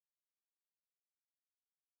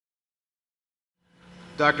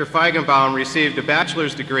Dr. Feigenbaum received a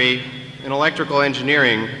bachelor's degree in electrical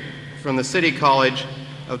engineering from the City College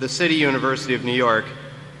of the City University of New York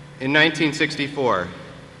in 1964,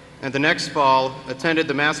 and the next fall attended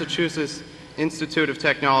the Massachusetts Institute of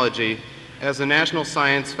Technology as a National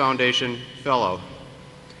Science Foundation Fellow.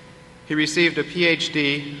 He received a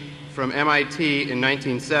PhD from MIT in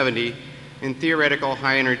 1970 in theoretical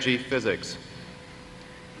high-energy physics.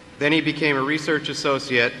 Then he became a research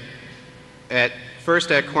associate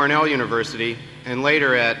first at Cornell University and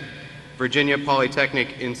later at Virginia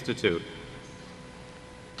Polytechnic Institute.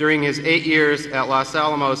 During his 8 years at Los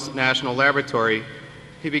Alamos National Laboratory,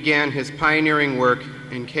 he began his pioneering work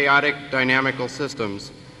in chaotic dynamical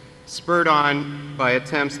systems, spurred on by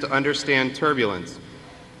attempts to understand turbulence.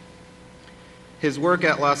 His work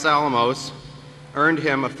at Los Alamos earned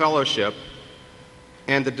him a fellowship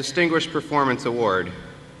and the Distinguished Performance Award.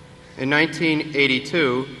 In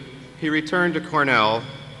 1982, he returned to Cornell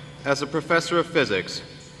as a professor of physics,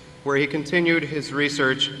 where he continued his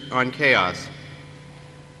research on chaos.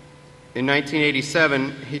 In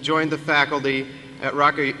 1987, he joined the faculty at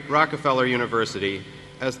Rockefeller University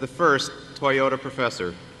as the first Toyota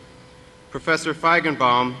professor. Professor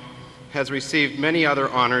Feigenbaum has received many other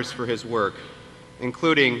honors for his work,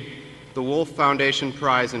 including the Wolf Foundation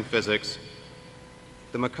Prize in Physics,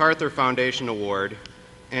 the MacArthur Foundation Award,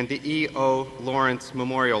 and the E.O. Lawrence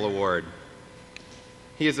Memorial Award.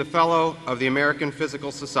 He is a fellow of the American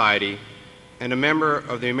Physical Society and a member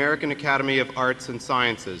of the American Academy of Arts and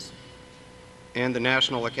Sciences and the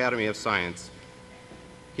National Academy of Science.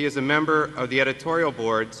 He is a member of the editorial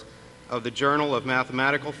boards of the Journal of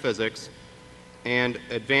Mathematical Physics and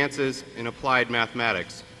Advances in Applied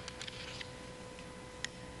Mathematics.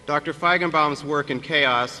 Dr. Feigenbaum's work in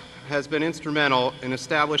chaos has been instrumental in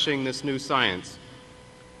establishing this new science.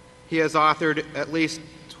 He has authored at least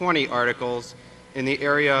 20 articles in the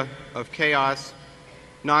area of chaos,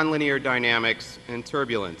 nonlinear dynamics, and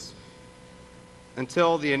turbulence.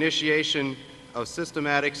 Until the initiation of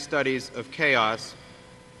systematic studies of chaos,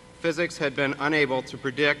 physics had been unable to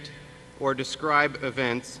predict or describe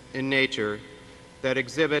events in nature that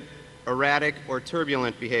exhibit erratic or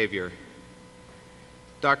turbulent behavior.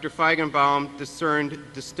 Dr. Feigenbaum discerned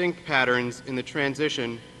distinct patterns in the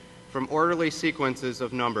transition from orderly sequences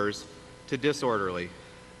of numbers to disorderly.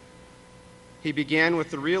 He began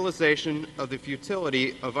with the realization of the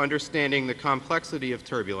futility of understanding the complexity of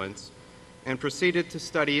turbulence and proceeded to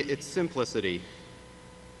study its simplicity.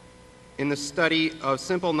 In the study of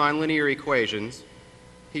simple nonlinear equations,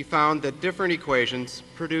 he found that different equations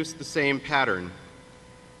produce the same pattern.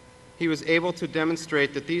 He was able to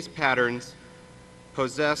demonstrate that these patterns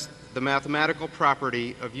possessed the mathematical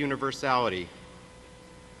property of universality.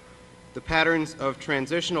 The patterns of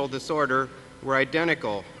transitional disorder were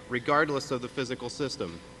identical regardless of the physical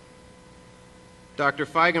system. Dr.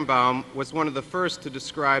 Feigenbaum was one of the first to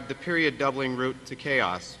describe the period doubling route to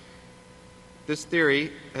chaos. This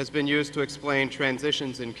theory has been used to explain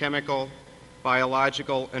transitions in chemical,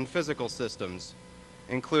 biological, and physical systems,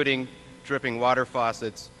 including dripping water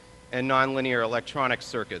faucets and nonlinear electronic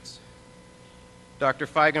circuits. Dr.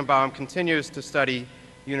 Feigenbaum continues to study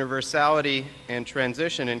universality and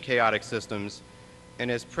transition in chaotic systems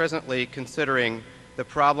and is presently considering the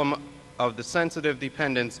problem of the sensitive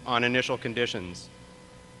dependence on initial conditions.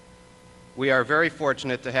 We are very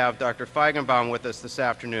fortunate to have Dr. Feigenbaum with us this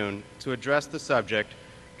afternoon to address the subject,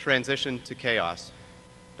 transition to chaos.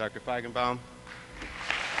 Dr. Feigenbaum.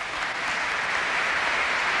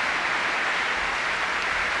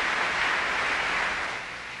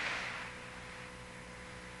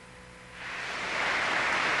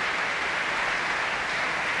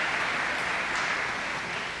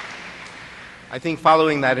 I think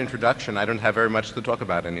following that introduction, I don't have very much to talk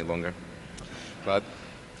about any longer, but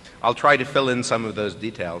I'll try to fill in some of those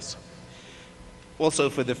details. Also,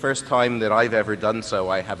 for the first time that I've ever done so,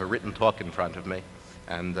 I have a written talk in front of me,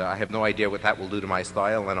 and I have no idea what that will do to my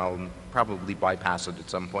style, and I'll probably bypass it at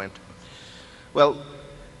some point. Well,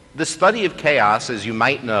 the study of chaos, as you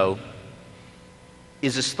might know,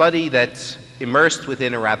 is a study that's immersed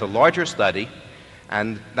within a rather larger study,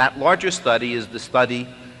 and that larger study is the study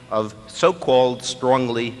of so-called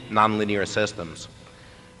strongly nonlinear systems.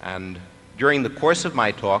 And during the course of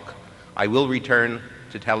my talk, I will return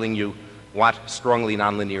to telling you what strongly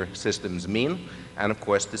nonlinear systems mean, and of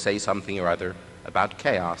course to say something or other about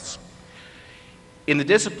chaos. In the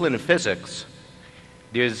discipline of physics,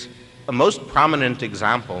 there's a most prominent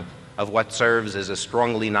example of what serves as a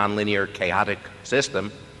strongly nonlinear chaotic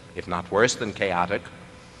system, if not worse than chaotic.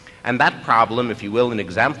 And that problem, if you will, an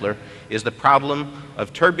exemplar, is the problem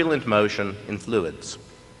of turbulent motion in fluids.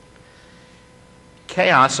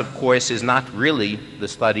 Chaos, of course, is not really the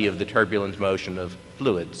study of the turbulent motion of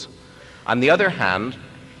fluids. On the other hand,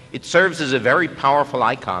 it serves as a very powerful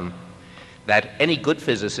icon that any good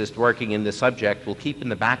physicist working in this subject will keep in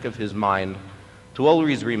the back of his mind to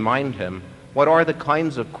always remind him what are the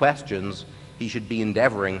kinds of questions he should be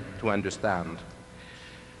endeavoring to understand.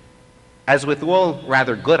 As with all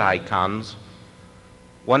rather good icons,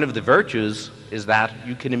 one of the virtues is that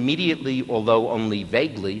you can immediately, although only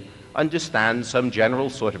vaguely, understand some general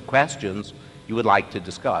sort of questions you would like to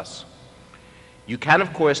discuss. You can,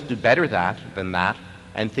 of course, do better than that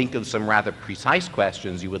and think of some rather precise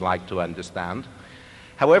questions you would like to understand.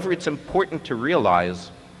 However, it's important to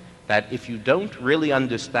realize that if you don't really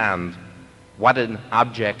understand what an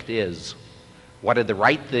object is, what are the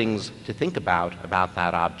right things to think about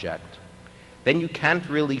that object, then you can't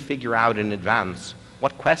really figure out in advance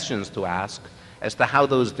what questions to ask as to how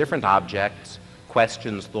those different objects,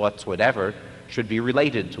 questions, thoughts, whatever, should be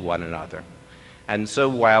related to one another. And so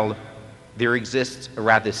while there exists a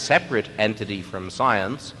rather separate entity from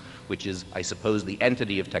science, which is, I suppose, the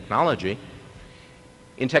entity of technology,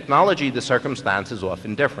 in technology the circumstance is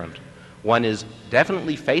often different. One is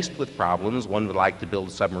definitely faced with problems. One would like to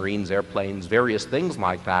build submarines, airplanes, various things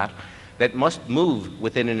like that, that must move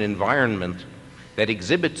within an environment that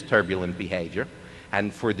exhibits turbulent behavior.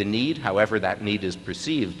 And for the need, however that need is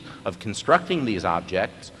perceived, of constructing these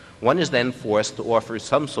objects, one is then forced to offer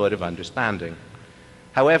some sort of understanding.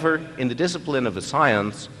 However, in the discipline of a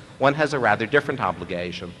science, one has a rather different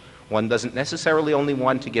obligation. One doesn't necessarily only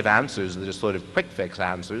want to give answers that are sort of quick-fix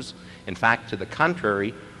answers. In fact, to the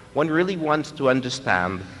contrary, one really wants to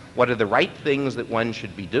understand what are the right things that one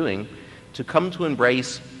should be doing to come to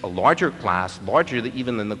embrace a larger class, larger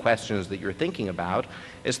even than the questions that you're thinking about,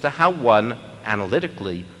 as to how one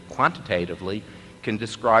analytically, quantitatively, can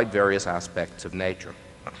describe various aspects of nature.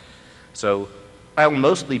 So I'll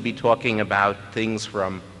mostly be talking about things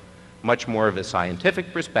from much more of a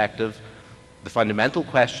scientific perspective. The fundamental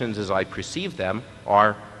questions as I perceive them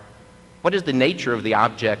are, what is the nature of the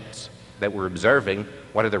objects that we're observing?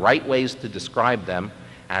 What are the right ways to describe them?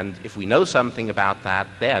 And if we know something about that,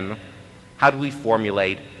 then how do we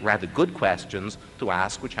formulate rather good questions to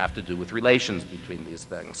ask which have to do with relations between these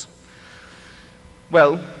things?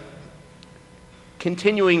 Well,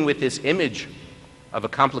 continuing with this image of a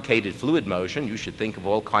complicated fluid motion, you should think of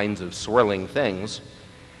all kinds of swirling things.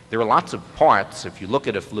 There are lots of parts. If you look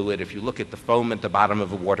at a fluid, if you look at the foam at the bottom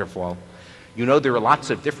of a waterfall, you know there are lots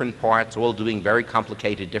of different parts all doing very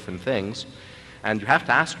complicated different things. And you have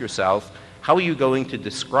to ask yourself, how are you going to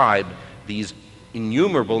describe these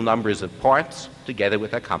innumerable numbers of parts together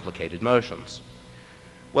with their complicated motions?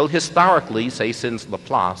 Well, historically, say since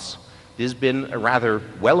Laplace, there's been a rather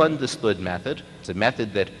well understood method. It's a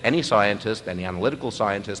method that any scientist, any analytical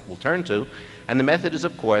scientist will turn to, and the method is,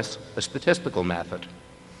 of course, a statistical method.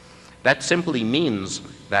 That simply means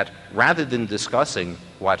that rather than discussing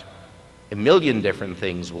what a million different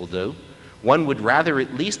things will do, one would rather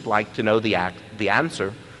at least like to know the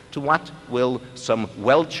answer to what will some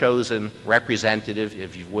well-chosen, representative,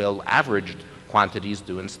 if you will, averaged quantities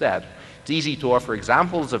do instead. It's easy to offer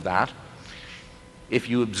examples of that. If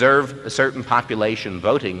you observe a certain population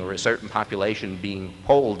voting or a certain population being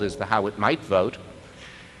polled as to how it might vote,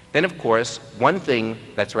 then of course one thing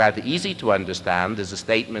that's rather easy to understand is a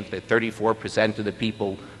statement that 34% of the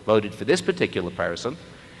people voted for this particular person,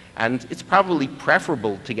 and it's probably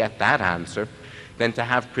preferable to get that answer than to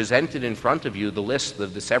have presented in front of you the list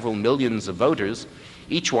of the several millions of voters,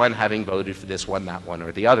 each one having voted for this one, that one,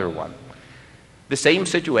 or the other one. The same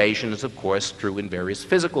situation is, of course, true in various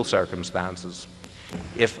physical circumstances.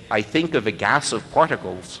 If I think of a gas of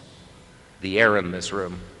particles, the air in this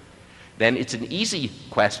room, then it's an easy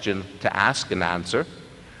question to ask and answer.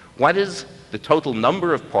 What is the total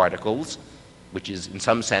number of particles, which is in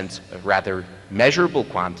some sense a rather measurable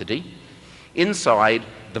quantity, inside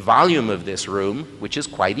the volume of this room, which is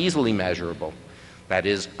quite easily measurable? That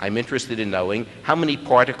is, I'm interested in knowing how many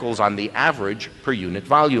particles on the average per unit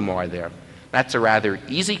volume are there. That's a rather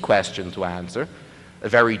easy question to answer. A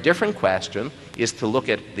very different question is to look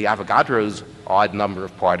at the Avogadro's odd number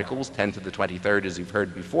of particles, 10 to the 23rd, as you've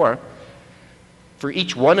heard before. For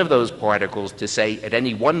each one of those particles to say at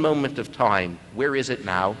any one moment of time, where is it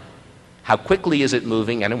now, how quickly is it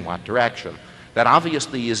moving, and in what direction? That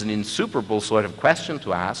obviously is an insuperable sort of question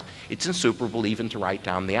to ask. It's insuperable even to write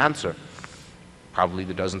down the answer. Probably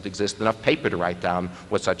there doesn't exist enough paper to write down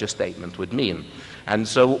what such a statement would mean. And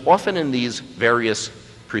so often in these various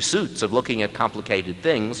pursuits of looking at complicated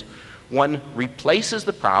things, one replaces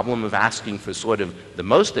the problem of asking for sort of the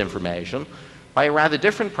most information by a rather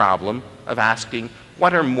different problem of asking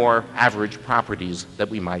what are more average properties that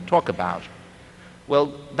we might talk about.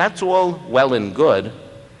 Well, that's all well and good.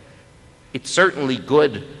 It's certainly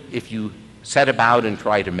good if you set about and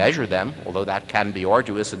try to measure them, although that can be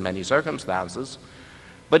arduous in many circumstances.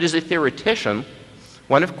 But as a theoretician,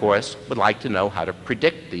 one, of course, would like to know how to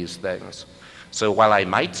predict these things. So while I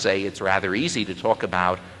might say it's rather easy to talk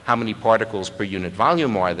about how many particles per unit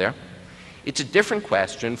volume are there, it's a different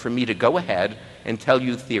question for me to go ahead and tell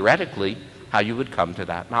you theoretically how you would come to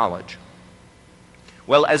that knowledge.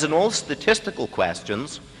 Well, as in all statistical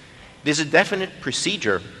questions, there's a definite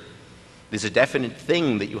procedure, there's a definite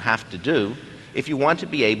thing that you have to do if you want to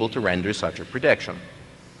be able to render such a prediction.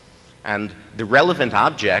 And the relevant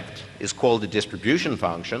object is called a distribution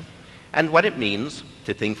function, and what it means,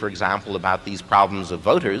 to think, for example, about these problems of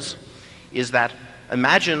voters, is that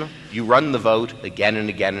imagine you run the vote again and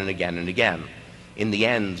again and again and again. In the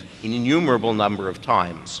end, an innumerable number of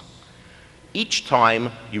times. Each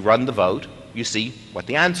time you run the vote, you see what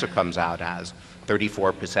the answer comes out as.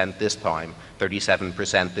 34% this time,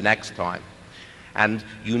 37% the next time. And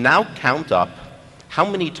you now count up how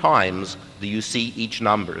many times do you see each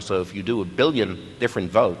number. So if you do 1 billion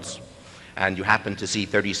different votes, and you happen to see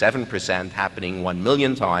 37% happening 1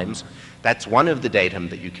 million times, that's one of the datum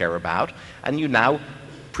that you care about, and you now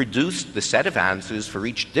produce the set of answers for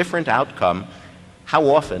each different outcome. How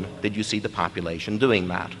often did you see the population doing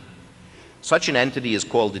that? Such an entity is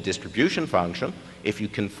called a distribution function. If you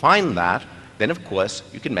can find that, then of course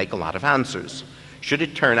you can make a lot of answers. Should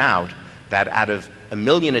it turn out that out of 1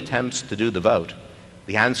 million attempts to do the vote,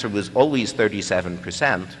 the answer was always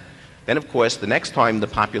 37%, then of course the next time the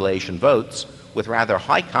population votes, with rather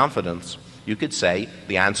high confidence, you could say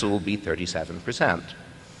the answer will be 37%.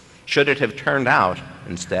 Should it have turned out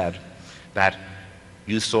instead that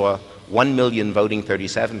you saw 1 million voting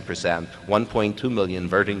 37%, 1.2 million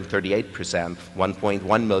voting 38%,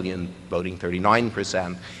 1.1 million voting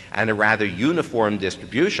 39%, and a rather uniform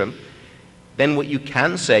distribution, then what you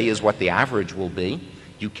can say is what the average will be.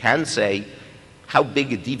 You can say how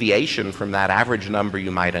big a deviation from that average number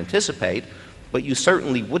you might anticipate, but you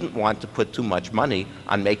certainly wouldn't want to put too much money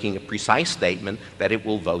on making a precise statement that it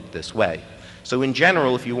will vote this way. So in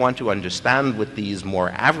general, if you want to understand what these more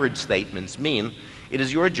average statements mean, it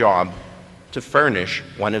is your job to furnish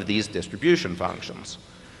one of these distribution functions.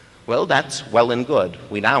 Well, that's well and good.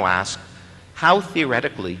 We now ask, how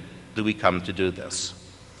theoretically do we come to do this?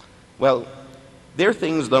 Well, there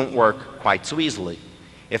things don't work quite so easily.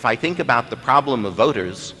 If I think about the problem of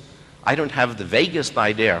voters, I don't have the vaguest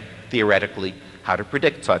idea, theoretically, how to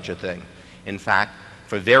predict such a thing. In fact,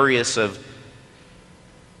 for various of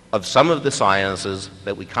some of the sciences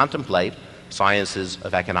that we contemplate, sciences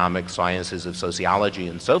of economics, sciences of sociology,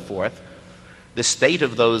 and so forth, the state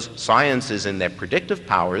of those sciences and their predictive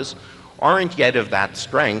powers aren't yet of that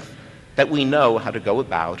strength that we know how to go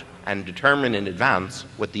about and determine in advance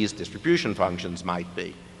what these distribution functions might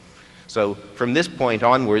be. So from this point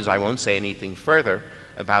onwards, I won't say anything further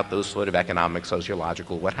about those sort of economic,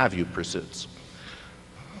 sociological, what have you pursuits.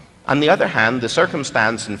 On the other hand, the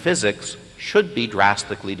circumstance in physics should be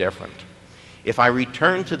drastically different. If I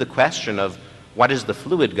return to the question of what is the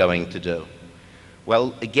fluid going to do?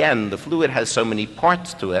 Well, again, the fluid has so many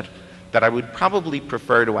parts to it that I would probably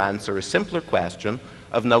prefer to answer a simpler question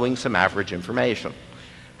of knowing some average information.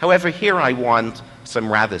 However, here I want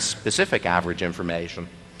some rather specific average information.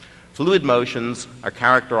 Fluid motions are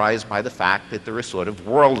characterized by the fact that there are sort of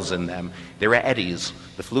whirls in them. There are eddies.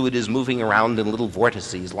 The fluid is moving around in little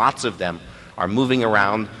vortices. Lots of them are moving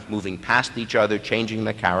around, moving past each other, changing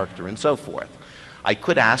their character, and so forth. I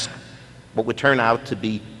could ask what would turn out to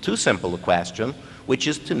be too simple a question, which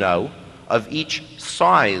is to know, of each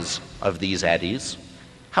size of these eddies,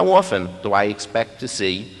 how often do I expect to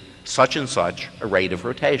see such and such a rate of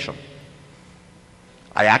rotation?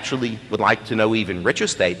 I actually would like to know even richer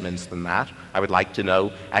statements than that. I would like to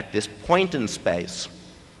know at this point in space,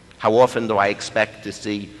 how often do I expect to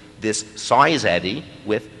see this size eddy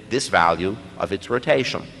with this value of its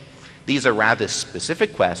rotation? These are rather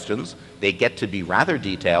specific questions. They get to be rather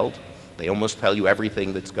detailed. They almost tell you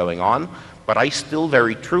everything that's going on, but I still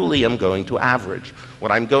very truly am going to average.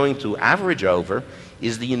 What I'm going to average over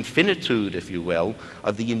is the infinitude, if you will,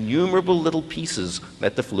 of the innumerable little pieces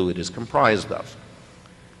that the fluid is comprised of.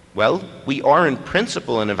 Well, we are in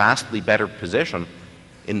principle in a vastly better position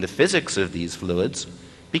in the physics of these fluids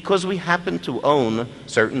because we happen to own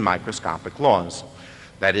certain microscopic laws.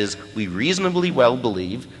 That is, we reasonably well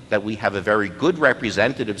believe that we have a very good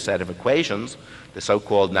representative set of equations, the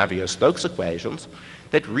so-called Navier-Stokes equations,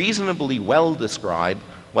 that reasonably well describe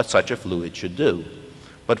what such a fluid should do.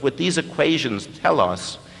 But what these equations tell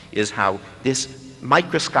us is how this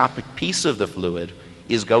microscopic piece of the fluid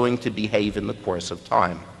is going to behave in the course of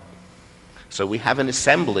time. So we have an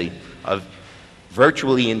assembly of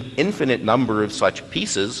virtually an infinite number of such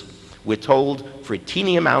pieces. We're told for a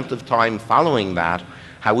teeny amount of time following that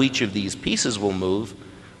how each of these pieces will move.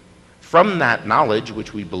 From that knowledge,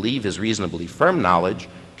 which we believe is reasonably firm knowledge,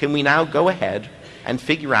 can we now go ahead and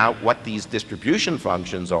figure out what these distribution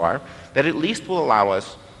functions are that at least will allow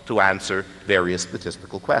us to answer various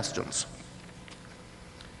statistical questions?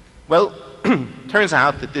 Well, turns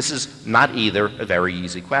out that this is not either a very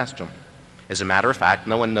easy question. As a matter of fact,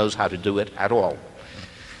 no one knows how to do it at all.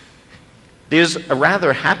 There's a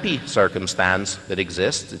rather happy circumstance that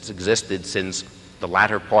exists. It's existed since the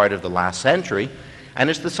latter part of the last century, and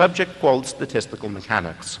it's the subject called statistical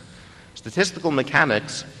mechanics. Statistical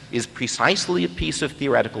mechanics is precisely a piece of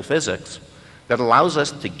theoretical physics that allows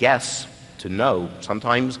us to guess, to know,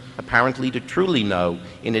 sometimes apparently to truly know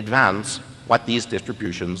in advance what these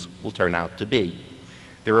distributions will turn out to be.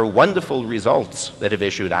 There are wonderful results that have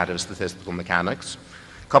issued out of statistical mechanics,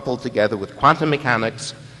 coupled together with quantum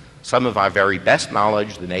mechanics, some of our very best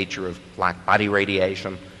knowledge, the nature of black body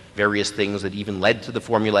radiation, various things that even led to the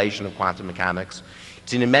formulation of quantum mechanics.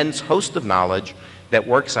 It's an immense host of knowledge that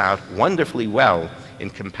works out wonderfully well in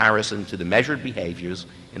comparison to the measured behaviors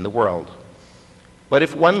in the world. But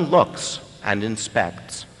if one looks and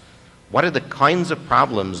inspects what are the kinds of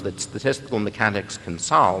problems that statistical mechanics can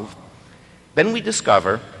solve, then we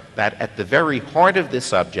discover that at the very heart of this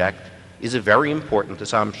subject is a very important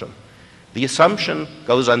assumption. The assumption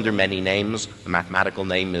goes under many names. The mathematical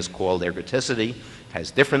name is called ergodicity. It has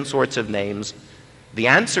different sorts of names. The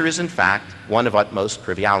answer is, in fact, one of utmost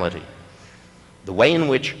triviality. The way in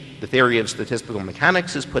which the theory of statistical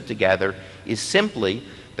mechanics is put together is simply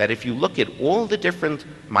that if you look at all the different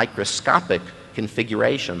microscopic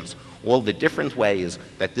configurations, all the different ways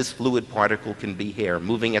that this fluid particle can be here,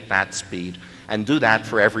 moving at that speed, and do that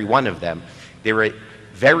for every one of them, there are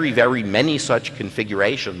very, very many such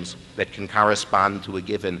configurations that can correspond to a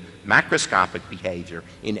given macroscopic behavior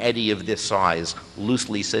in eddy of this size,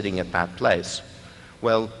 loosely sitting at that place.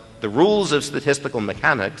 Well, the rules of statistical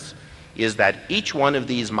mechanics is that each one of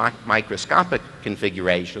these microscopic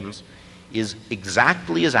configurations is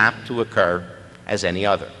exactly as apt to occur as any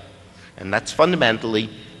other. And that's fundamentally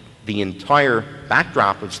the entire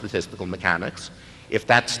backdrop of statistical mechanics. If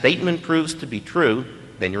that statement proves to be true,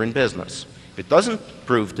 then you're in business. If it doesn't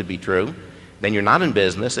prove to be true, then you're not in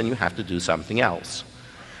business and you have to do something else.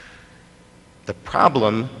 The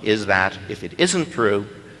problem is that if it isn't true,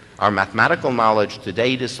 our mathematical knowledge to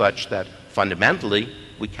date is such that fundamentally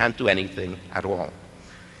we can't do anything at all.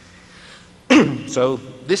 So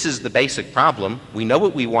this is the basic problem. We know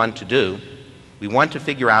what we want to do. We want to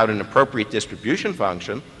figure out an appropriate distribution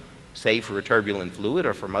function, say for a turbulent fluid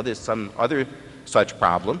or from some other such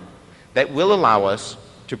problem, that will allow us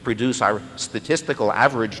to produce our statistical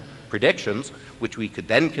average predictions, which we could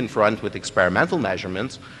then confront with experimental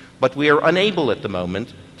measurements, but we are unable at the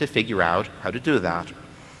moment to figure out how to do that.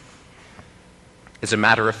 As a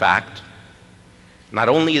matter of fact, not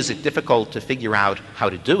only is it difficult to figure out how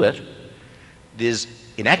to do it, there's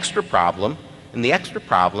an extra problem, and the extra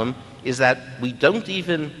problem is that we don't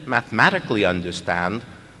even mathematically understand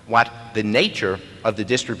what the nature of the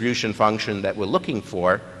distribution function that we're looking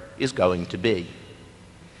for is going to be.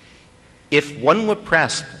 If one were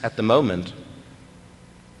pressed at the moment,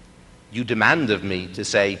 you demand of me to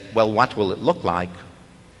say, well, what will it look like?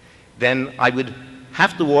 Then I would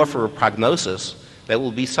have to offer a prognosis that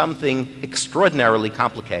will be something extraordinarily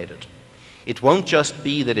complicated. It won't just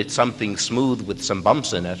be that it's something smooth with some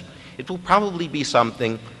bumps in it. It will probably be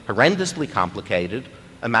something horrendously complicated,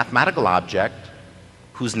 a mathematical object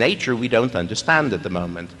whose nature we don't understand at the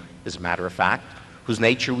moment, as a matter of fact, whose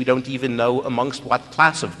nature we don't even know amongst what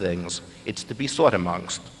class of things it's to be sought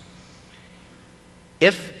amongst.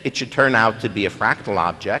 If it should turn out to be a fractal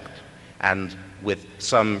object, and with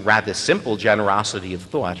some rather simple generosity of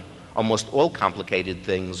thought, almost all complicated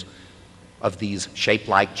things of these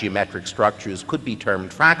shape-like geometric structures could be termed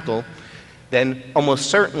fractal, then almost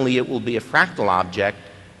certainly it will be a fractal object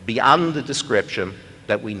beyond the description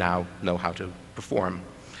that we now know how to perform.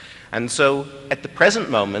 And so at the present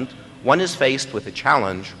moment, one is faced with a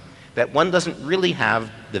challenge that one doesn't really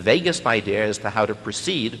have the vaguest idea as to how to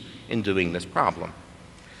proceed in doing this problem.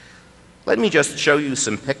 Let me just show you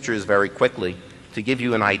some pictures very quickly to give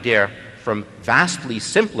you an idea from vastly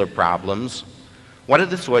simpler problems. What are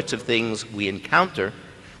the sorts of things we encounter,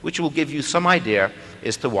 which will give you some idea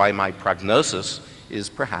as to why my prognosis is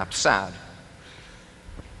perhaps sad.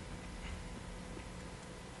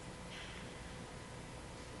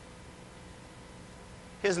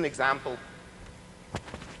 Here's an example.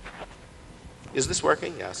 Is this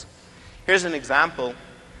working? Yes. Here's an example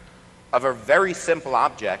of a very simple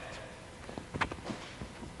object.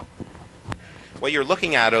 What you're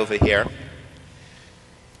looking at over here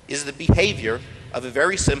is the behavior of a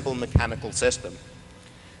very simple mechanical system.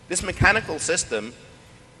 This mechanical system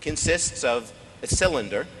consists of a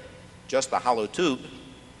cylinder, just a hollow tube.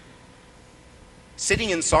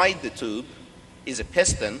 Sitting inside the tube is a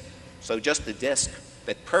piston, so just a disc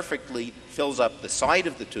that perfectly fills up the side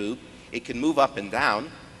of the tube. It can move up and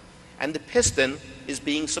down, and the piston is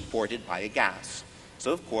being supported by a gas.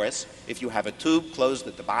 So of course, if you have a tube closed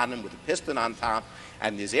at the bottom with a piston on top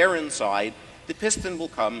and there's air inside, the piston will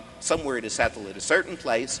come somewhere to settle at a certain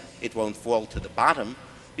place. It won't fall to the bottom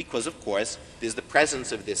because, of course, there's the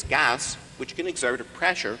presence of this gas which can exert a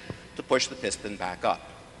pressure to push the piston back up.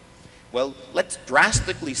 Well, let's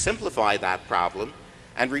drastically simplify that problem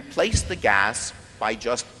and replace the gas by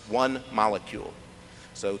just one molecule.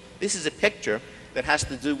 So this is a picture that has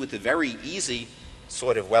to do with a very easy,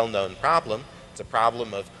 sort of well-known problem. It's a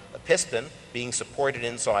problem of a piston being supported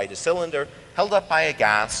inside a cylinder, held up by a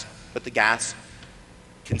gas, but the gas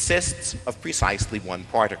consists of precisely one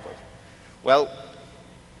particle. Well,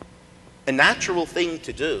 a natural thing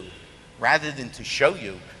to do, rather than to show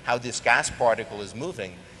you how this gas particle is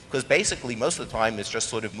moving, because basically most of the time it's just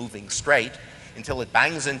sort of moving straight until it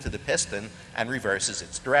bangs into the piston and reverses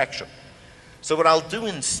its direction. So what I'll do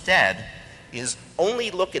instead is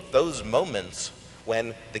only look at those moments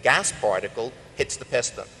when the gas particle hits the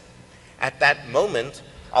piston. At that moment,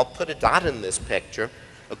 I'll put a dot in this picture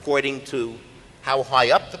according to how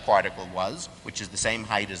high up the particle was, which is the same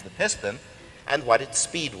height as the piston, and what its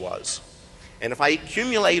speed was. And if I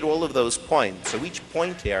accumulate all of those points, so each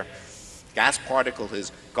point here, gas particle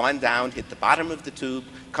has gone down, hit the bottom of the tube,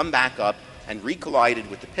 come back up, and recollided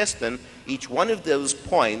with the piston, each one of those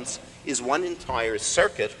points is one entire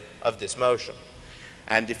circuit of this motion.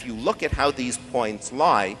 And if you look at how these points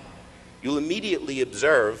lie, you'll immediately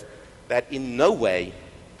observe that in no way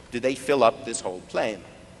do they fill up this whole plane.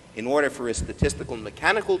 In order for a statistical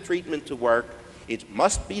mechanical treatment to work, it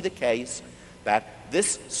must be the case that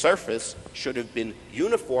this surface should have been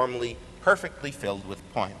uniformly, perfectly filled with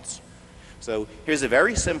points. So here's a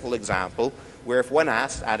very simple example where if one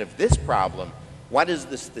asks out of this problem, what is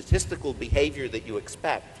the statistical behavior that you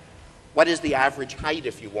expect? What is the average height,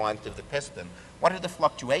 if you want, of the piston? What are the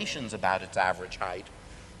fluctuations about its average height?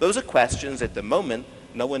 Those are questions at the moment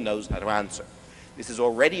no one knows how to answer. This is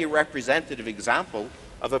already a representative example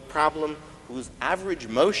of a problem whose average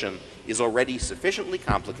motion is already sufficiently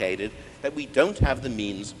complicated that we don't have the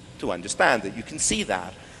means to understand it. You can see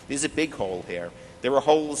that. There's a big hole here. There are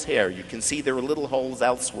holes here. You can see there are little holes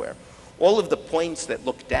elsewhere. All of the points that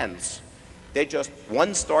look dense, they're just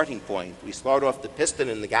one starting point. We start off the piston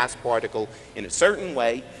and the gas particle in a certain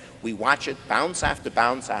way. We watch it bounce after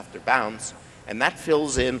bounce after bounce, and that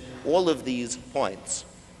fills in all of these points.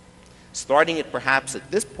 Starting it perhaps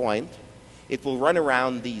at this point, it will run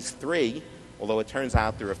around these three, although it turns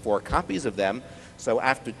out there are 4 copies of them. So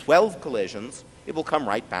after 12 collisions, it will come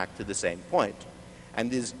right back to the same point.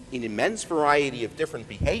 And there's an immense variety of different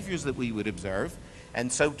behaviors that we would observe,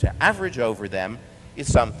 and so to average over them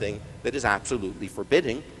is something that is absolutely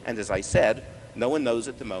forbidding, and as I said, no one knows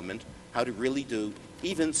at the moment how to really do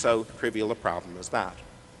even so trivial a problem as that.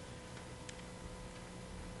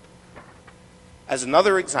 As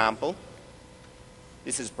another example,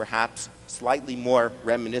 this is perhaps slightly more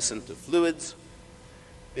reminiscent of fluids.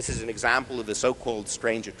 This is an example of the so-called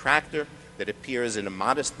strange attractor that appears in a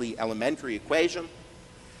modestly elementary equation.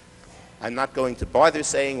 I'm not going to bother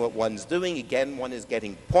saying what one's doing. Again, one is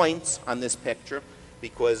getting points on this picture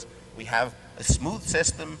because we have a smooth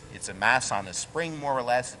system. It's a mass on a spring, more or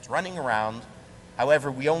less. It's running around.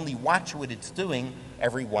 However, we only watch what it's doing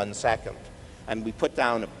every 1 second. And we put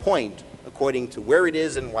down a point according to where it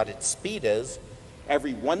is and what its speed is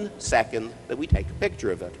every 1 second that we take a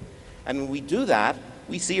picture of it. And when we do that,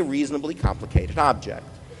 we see a reasonably complicated object.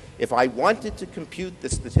 If I wanted to compute the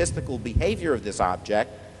statistical behavior of this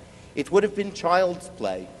object, it would have been child's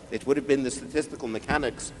play. It would have been the statistical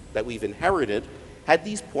mechanics that we've inherited had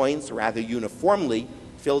these points rather uniformly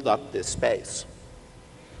filled up this space.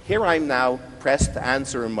 Here I'm now pressed to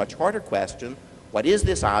answer a much harder question. What is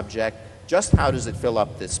this object? Just how does it fill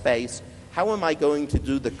up this space? How am I going to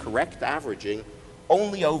do the correct averaging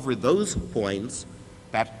only over those points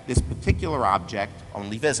that this particular object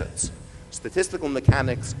only visits? Statistical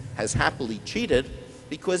mechanics has happily cheated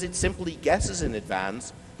because it simply guesses in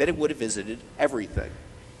advance that it would have visited everything.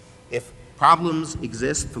 If problems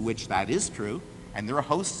exist for which that is true, and there are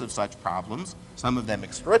hosts of such problems, some of them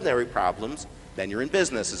extraordinary problems, then you're in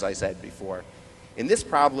business, as I said before. In this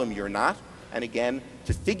problem, you're not. And again,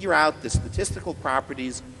 to figure out the statistical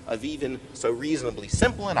properties of even so reasonably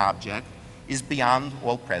simple an object is beyond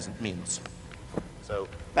all present means. So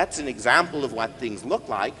that's an example of what things look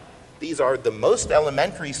like. These are the most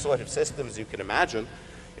elementary sort of systems you can imagine.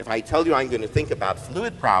 If I tell you I'm going to think about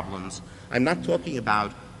fluid problems, I'm not talking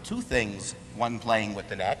about two things, one playing with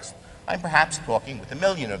the next. I'm perhaps talking with a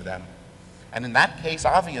million of them. And in that case,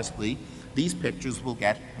 obviously, these pictures will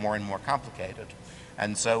get more and more complicated.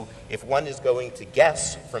 And so if one is going to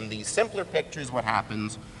guess from these simpler pictures what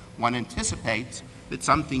happens, one anticipates that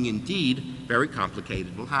something indeed very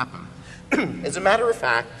complicated will happen. As a matter of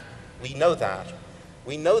fact, we know that.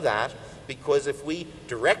 We know that because if we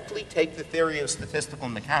directly take the theory of statistical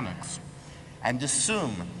mechanics and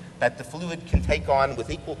assume that the fluid can take on with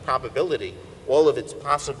equal probability all of its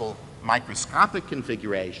possible microscopic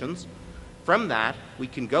configurations, from that we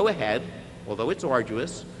can go ahead, although it's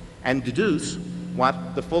arduous, and deduce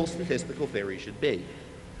what the full statistical theory should be.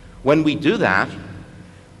 When we do that,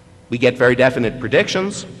 we get very definite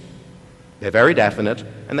predictions. They're very definite,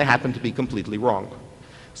 and they happen to be completely wrong.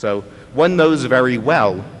 So one knows very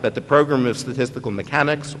well that the program of statistical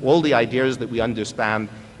mechanics, all the ideas that we understand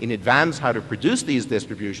in advance how to produce these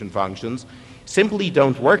distribution functions, simply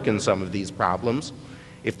don't work in some of these problems.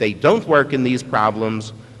 If they don't work in these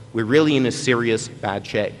problems, we're really in a serious bad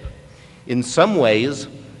shape. In some ways,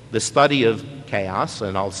 the study of chaos,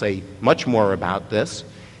 and I'll say much more about this,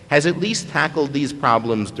 has at least tackled these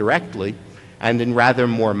problems directly and in rather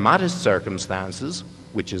more modest circumstances,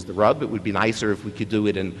 which is the rub. It would be nicer if we could do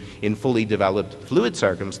it in fully developed fluid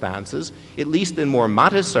circumstances. At least in more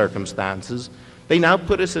modest circumstances, they now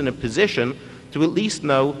put us in a position to at least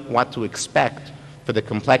know what to expect for the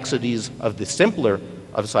complexities of the simpler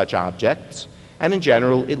of such objects, and in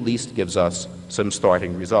general, at least gives us some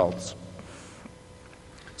starting results.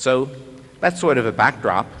 So that's sort of a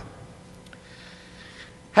backdrop.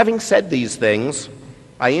 Having said these things,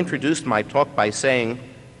 I introduced my talk by saying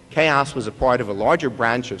chaos was a part of a larger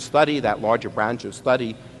branch of study, that larger branch of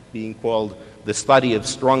study being called the study of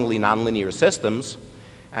strongly nonlinear systems.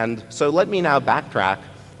 And so let me now backtrack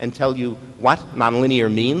and tell you what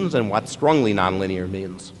nonlinear means and what strongly nonlinear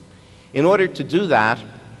means. In order to do that,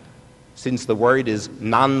 since the word is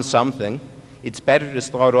non-something, it's better to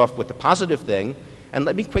start off with the positive thing, and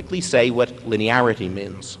let me quickly say what linearity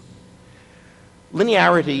means.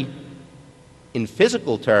 Linearity, in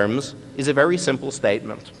physical terms, is a very simple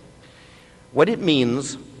statement. What it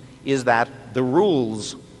means is that the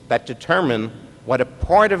rules that determine what a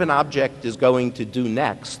part of an object is going to do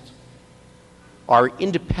next are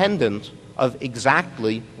independent of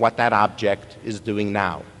exactly what that object is doing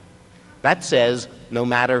now. That says no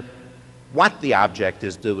matter what the object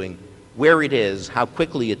is doing, where it is, how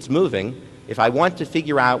quickly it's moving, if I want to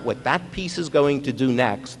figure out what that piece is going to do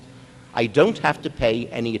next, I don't have to pay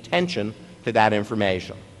any attention to that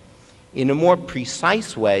information. In a more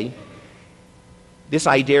precise way, this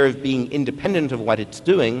idea of being independent of what it's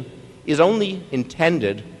doing is only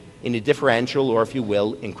intended in a differential, or if you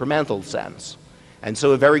will, incremental sense. And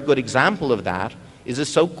so a very good example of that is a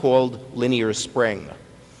so-called linear spring.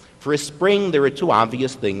 For a spring, there are two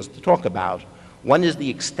obvious things to talk about. One is the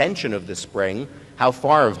extension of the spring. How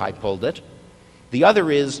far have I pulled it? The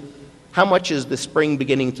other is how much is the spring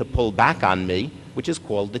beginning to pull back on me, which is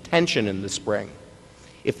called the tension in the spring.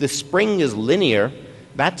 If the spring is linear,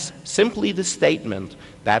 that's simply the statement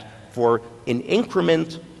that for an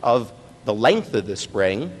increment of the length of the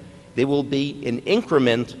spring, there will be an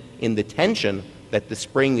increment in the tension that the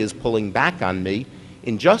spring is pulling back on me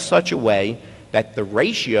in just such a way that the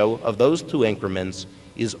ratio of those two increments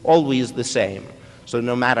is always the same. So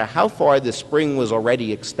no matter how far the spring was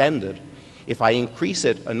already extended, if I increase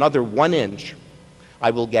it another 1 inch,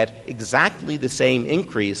 I will get exactly the same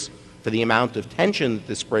increase for the amount of tension that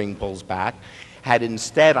the spring pulls back, had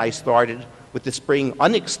instead I started with the spring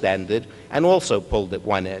unextended and also pulled it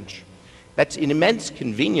 1 inch. That's an immense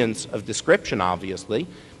convenience of description, obviously,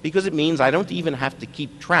 because it means I don't even have to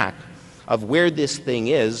keep track of where this thing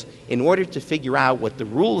is in order to figure out what the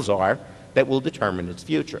rules are that will determine its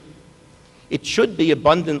future. It should be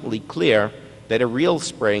abundantly clear that a real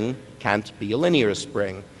spring can't be a linear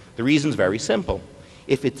spring. The reason's very simple.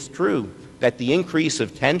 If it's true that the increase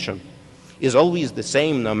of tension is always the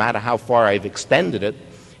same no matter how far I've extended it,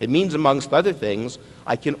 it means, amongst other things,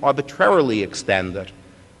 I can arbitrarily extend it.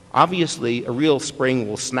 Obviously, a real spring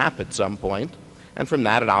will snap at some point, and from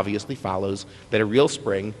that it obviously follows that a real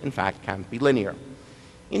spring, in fact, can't be linear.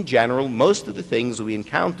 In general, most of the things we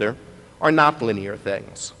encounter are not linear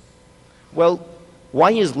things. Well,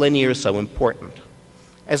 why is linear so important?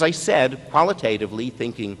 As I said, qualitatively,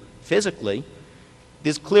 thinking physically,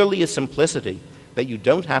 there's clearly a simplicity that you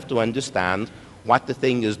don't have to understand what the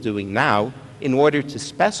thing is doing now in order to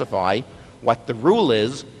specify what the rule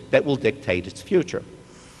is that will dictate its future.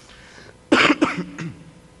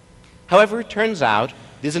 However, it turns out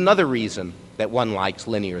there's another reason that one likes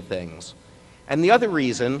linear things. And the other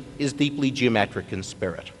reason is deeply geometric in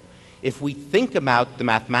spirit. If we think about the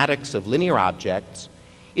mathematics of linear objects,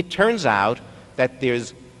 it turns out that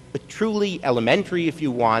there's a truly elementary, if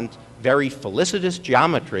you want, very felicitous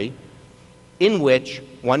geometry in which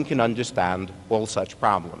one can understand all such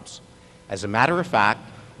problems. As a matter of fact,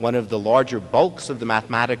 one of the larger bulks of the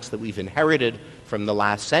mathematics that we've inherited from the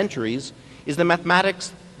last centuries is the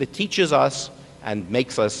mathematics that teaches us and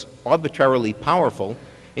makes us arbitrarily powerful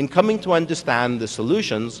in coming to understand the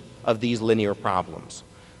solutions of these linear problems.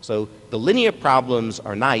 So the linear problems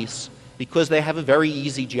are nice because they have a very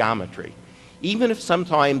easy geometry. Even if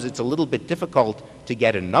sometimes it's a little bit difficult to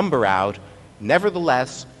get a number out,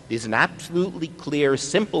 nevertheless, there's an absolutely clear,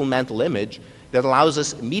 simple mental image that allows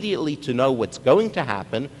us immediately to know what's going to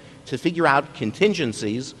happen, to figure out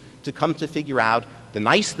contingencies, to come to figure out the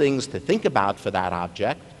nice things to think about for that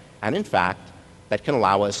object, and in fact, that can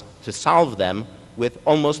allow us to solve them with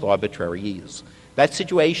almost arbitrary ease. That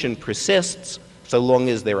situation persists so long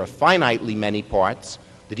as there are finitely many parts.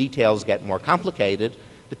 The details get more complicated.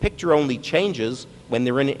 The picture only changes when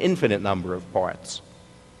there are an infinite number of parts.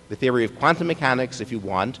 The theory of quantum mechanics, if you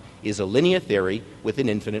want, is a linear theory with an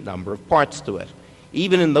infinite number of parts to it.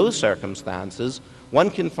 Even in those circumstances, one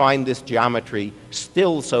can find this geometry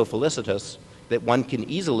still so felicitous that one can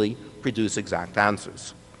easily produce exact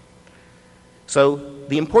answers. So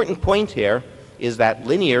the important point here is that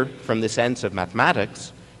linear, from the sense of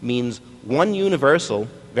mathematics, means one universal,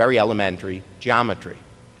 very elementary geometry.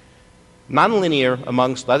 Nonlinear,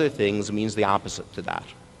 amongst other things, means the opposite to that.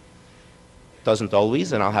 Doesn't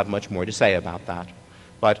always, and I'll have much more to say about that.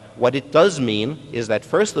 But what it does mean is that,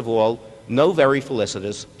 first of all, no very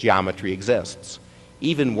felicitous geometry exists.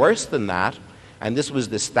 Even worse than that, and this was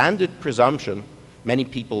the standard presumption, many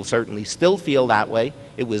people certainly still feel that way,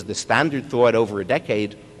 it was the standard thought over a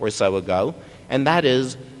decade or so ago, and that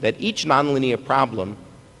is that each nonlinear problem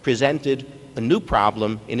presented a new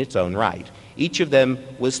problem in its own right. Each of them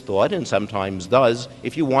was thought, and sometimes does,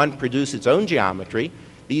 if you want, produce its own geometry.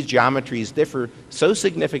 These geometries differ so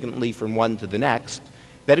significantly from one to the next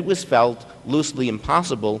that it was felt loosely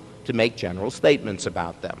impossible to make general statements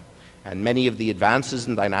about them. And many of the advances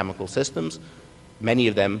in dynamical systems, many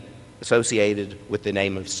of them associated with the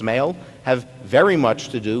name of Smale, have very much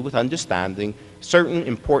to do with understanding certain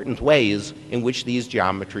important ways in which these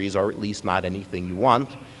geometries are at least not anything you want,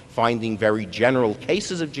 finding very general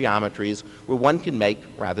cases of geometries where one can make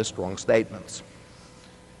rather strong statements.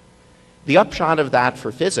 The upshot of that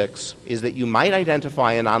for physics is that you might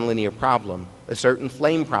identify a nonlinear problem, a certain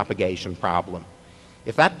flame propagation problem.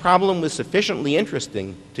 If that problem was sufficiently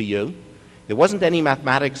interesting to you, there wasn't any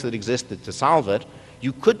mathematics that existed to solve it,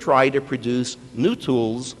 you could try to produce new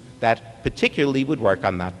tools that particularly would work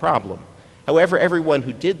on that problem. However, everyone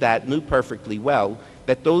who did that knew perfectly well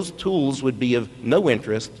that those tools would be of no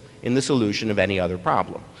interest in the solution of any other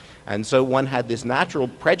problem. And so one had this natural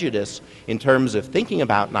prejudice in terms of thinking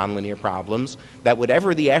about nonlinear problems that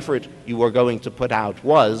whatever the effort you were going to put out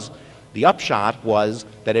was, the upshot was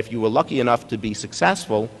that if you were lucky enough to be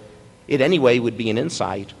successful, it anyway would be an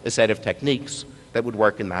insight, a set of techniques that would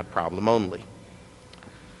work in that problem only.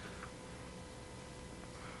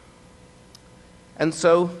 And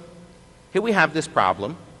so here we have this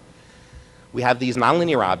problem. We have these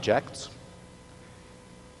nonlinear objects.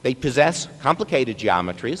 They possess complicated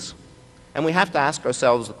geometries, and we have to ask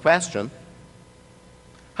ourselves the question,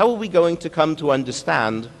 how are we going to come to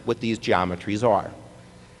understand what these geometries are?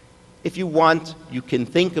 If you want, you can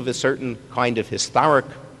think of a certain kind of historic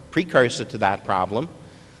precursor to that problem.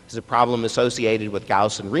 There's a problem associated with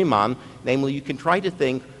Gauss and Riemann, namely you can try to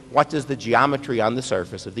think, what does the geometry on the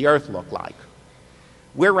surface of the Earth look like?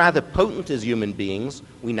 We're rather potent as human beings.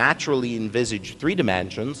 We naturally envisage 3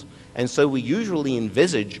 dimensions, and so we usually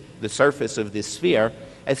envisage the surface of this sphere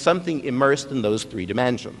as something immersed in those 3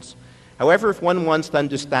 dimensions. However, if one wants to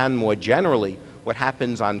understand more generally what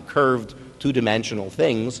happens on curved 2-dimensional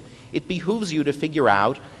things, it behooves you to figure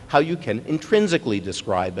out how you can intrinsically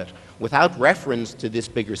describe it. Without reference to this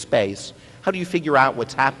bigger space, how do you figure out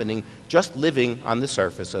what's happening just living on the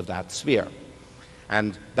surface of that sphere?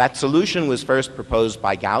 And that solution was first proposed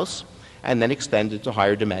by Gauss and then extended to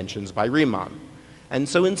higher dimensions by Riemann. And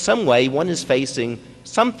so in some way, one is facing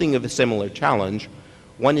something of a similar challenge.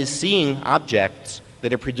 One is seeing objects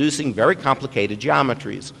that are producing very complicated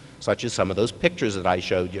geometries. such as some of those pictures that I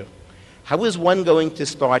showed you. How is one going to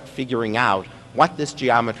start figuring out what this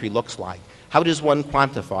geometry looks like? How does one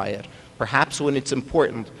quantify it? Perhaps when it's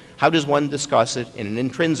important, how does one discuss it in an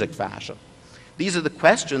intrinsic fashion? These are the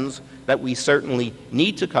questions that we certainly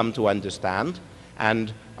need to come to understand,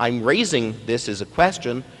 and I'm raising this as a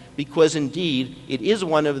question because indeed it is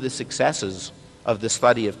one of the successes of the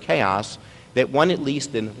study of chaos that one, at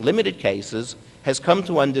least in limited cases, has come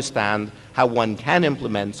to understand how one can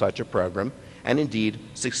implement such a program and indeed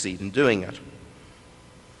succeed in doing it.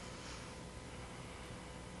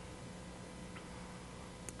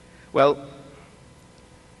 Well,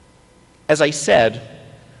 as I said,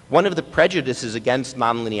 one of the prejudices against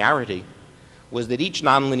nonlinearity was that each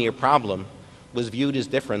nonlinear problem was viewed as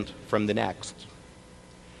different from the next.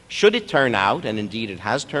 Should it turn out, and indeed it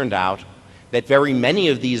has turned out, that very many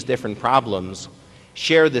of these different problems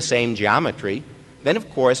share the same geometry, then of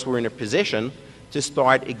course we're in a position to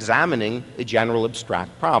start examining a general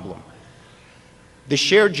abstract problem. The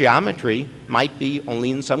shared geometry might be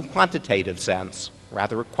only in some quantitative sense,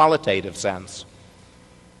 rather a qualitative sense.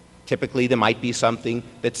 Typically, there might be something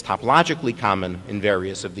that's topologically common in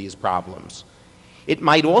various of these problems. It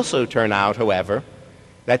might also turn out, however,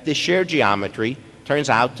 that this shared geometry turns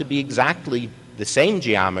out to be exactly the same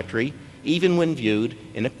geometry even when viewed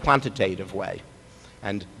in a quantitative way.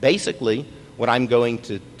 And basically, what I'm going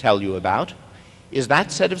to tell you about is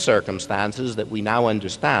that set of circumstances that we now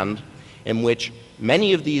understand in which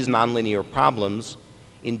many of these nonlinear problems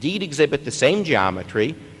indeed exhibit the same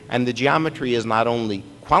geometry, and the geometry is not only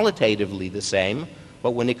qualitatively the same,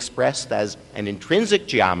 but when expressed as an intrinsic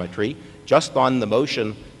geometry, just on the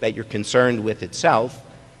motion that you're concerned with itself,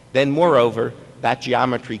 then moreover, that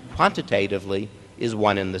geometry quantitatively is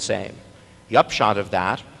one and the same. The upshot of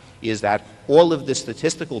that is that all of the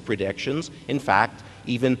statistical predictions, in fact,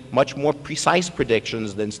 even much more precise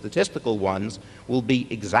predictions than statistical ones, will be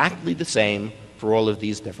exactly the same for all of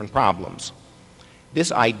these different problems.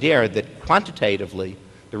 This idea that quantitatively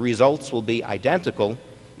the results will be identical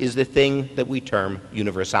is the thing that we term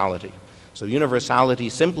universality. So universality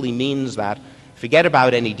simply means that forget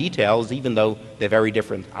about any details, even though they're very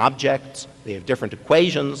different objects, they have different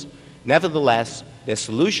equations, nevertheless, their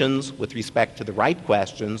solutions with respect to the right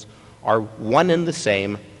questions are one and the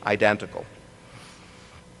same, identical.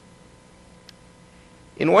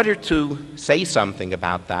 In order to say something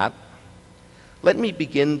about that, let me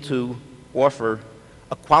begin to offer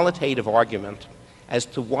a qualitative argument as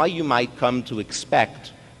to why you might come to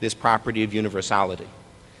expect this property of universality.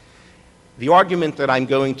 The argument that I'm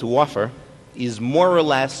going to offer is more or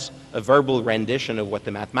less a verbal rendition of what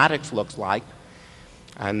the mathematics looks like,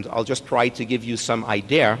 and I'll just try to give you some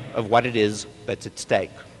idea of what it is that's at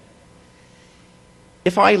stake.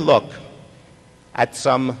 If I look at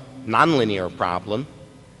some nonlinear problem,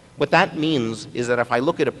 what that means is that if I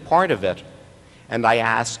look at a part of it and I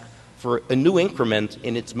ask for a new increment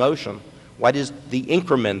in its motion, what is the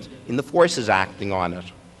increment in the forces acting on it,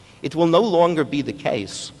 it will no longer be the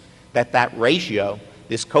case that that ratio,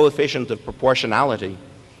 this coefficient of proportionality,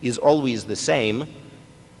 is always the same.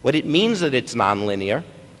 What it means that it's nonlinear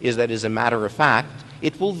is that, as a matter of fact,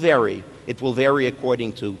 it will vary. It will vary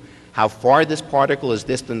according to how far this particle is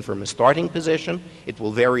distant from a starting position. It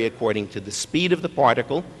will vary according to the speed of the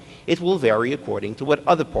particle. It will vary according to what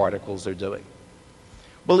other particles are doing.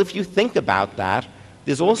 Well, if you think about that,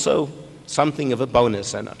 there's also something of a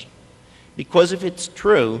bonus in it. Because if it's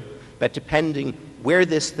true that depending where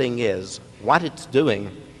this thing is, what it's doing,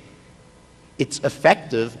 its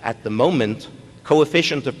effective at the moment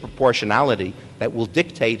coefficient of proportionality that will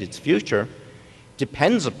dictate its future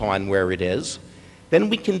depends upon where it is, then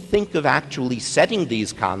we can think of actually setting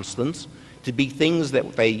these constants to be things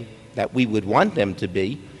that we would want them to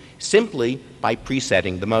be simply by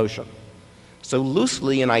presetting the motion. So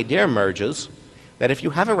loosely an idea emerges that if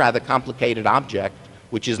you have a rather complicated object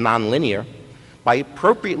which is nonlinear, by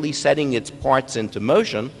appropriately setting its parts into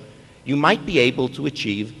motion, you might be able to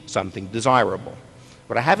achieve something desirable.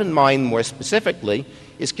 What I have in mind more specifically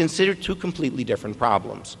is consider two completely different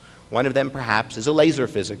problems. One of them perhaps is a laser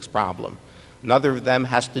physics problem. Another of them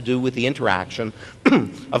has to do with the interaction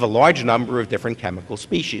of a large number of different chemical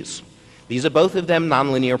species. These are both of them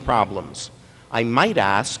nonlinear problems. I might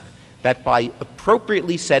ask that by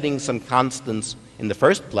appropriately setting some constants in the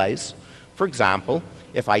first place, for example,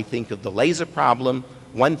 if I think of the laser problem,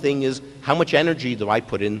 one thing is how much energy do I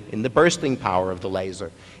put in the bursting power of the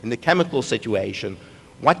laser? In the chemical situation,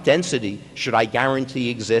 what density should I guarantee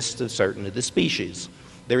exists of certain of the species?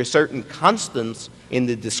 There are certain constants in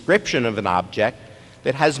the description of an object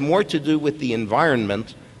that has more to do with the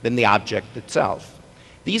environment than the object itself.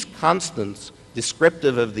 These constants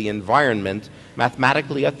descriptive of the environment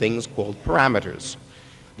mathematically are things called parameters.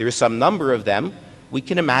 There is some number of them. We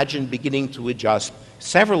can imagine beginning to adjust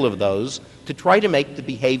several of those to try to make the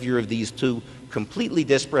behavior of these two completely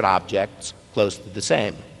disparate objects close to the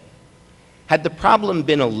same. Had the problem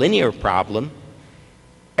been a linear problem,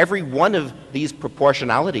 every one of these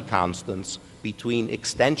proportionality constants between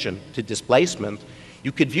extension to displacement,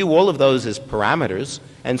 you could view all of those as parameters,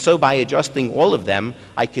 and so by adjusting all of them,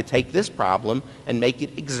 I could take this problem and make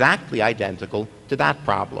it exactly identical to that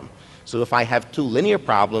problem. So if I have two linear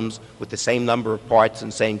problems with the same number of parts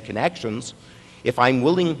and same connections, if I'm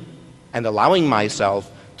willing and allowing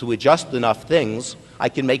myself to adjust enough things, I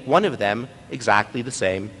can make one of them exactly the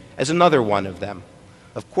same as another one of them.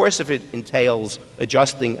 Of course, if it entails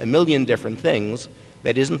adjusting a million different things,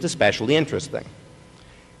 that isn't especially interesting.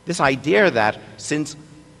 This idea that since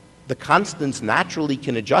the constants naturally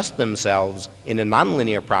can adjust themselves in a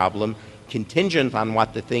nonlinear problem contingent on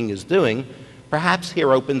what the thing is doing, perhaps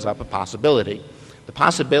here opens up a possibility. The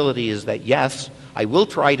possibility is that, yes, I will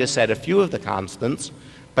try to set a few of the constants,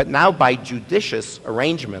 but now by judicious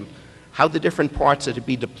arrangement, how the different parts are to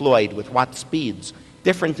be deployed with what speeds,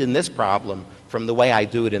 different in this problem from the way I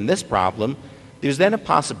do it in this problem, there's then a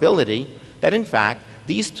possibility that, in fact,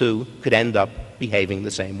 these two could end up behaving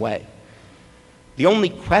the same way. The only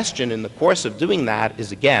question in the course of doing that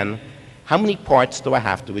is, again, how many parts do I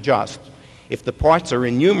have to adjust? If the parts are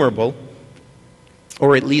innumerable,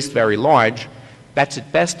 or at least very large, that's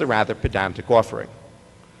at best a rather pedantic offering.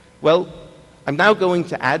 Well, I'm now going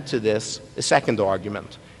to add to this a second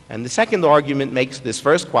argument, and the second argument makes this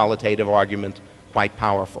first qualitative argument quite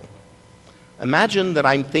powerful. Imagine that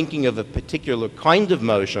I'm thinking of a particular kind of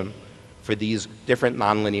motion for these different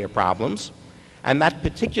nonlinear problems, and that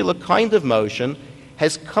particular kind of motion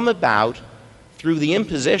has come about through the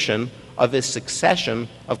imposition of a succession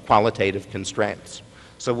of qualitative constraints.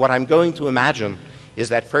 So what I'm going to imagine is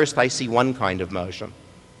that first I see one kind of motion.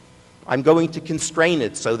 I'm going to constrain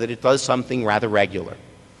it so that it does something rather regular.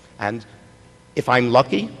 And if I'm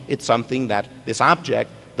lucky, it's something that this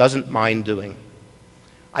object doesn't mind doing.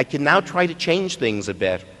 I can now try to change things a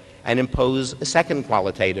bit and impose a second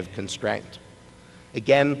qualitative constraint.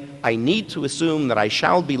 Again, I need to assume that I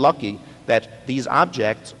shall be lucky that these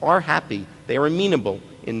objects are happy, they are amenable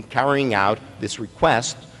in carrying out this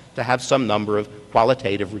request to have some number of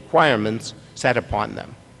qualitative requirements set upon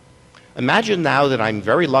them. Imagine now that I'm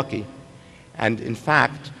very lucky and, in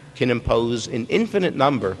fact, can impose an infinite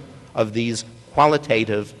number of these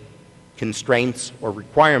qualitative constraints or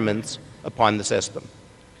requirements upon the system.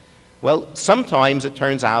 Well, sometimes it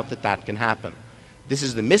turns out that that can happen. This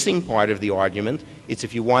is the missing part of the argument. It's,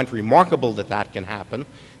 if you want, remarkable that that can happen.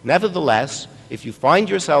 Nevertheless, if you find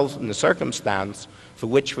yourself in a circumstance for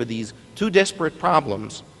which, for these two disparate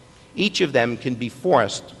problems, each of them can be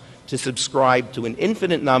forced to subscribe to an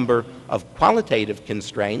infinite number of qualitative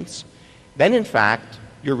constraints, then in fact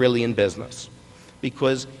you're really in business.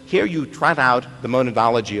 Because here you trot out the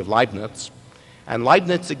monadology of Leibniz, and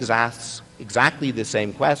Leibniz asks exactly the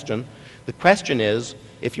same question. The question is,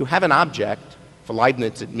 if you have an object, for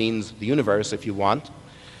Leibniz it means the universe if you want,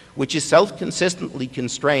 which is self-consistently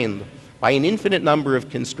constrained by an infinite number of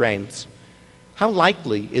constraints, how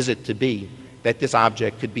likely is it to be that this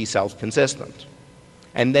object could be self-consistent?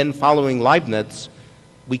 And then following Leibniz,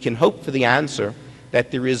 we can hope for the answer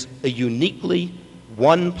that there is a uniquely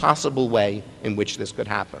one possible way in which this could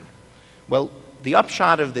happen. Well, the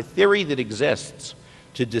upshot of the theory that exists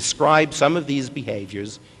to describe some of these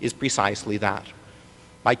behaviors is precisely that.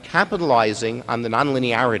 By capitalizing on the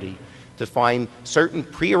nonlinearity to find certain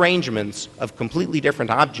prearrangements of completely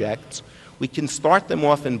different objects, we can start them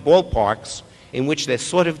off in ballparks in which they're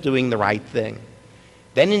sort of doing the right thing.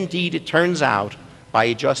 Then indeed it turns out, by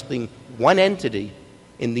adjusting one entity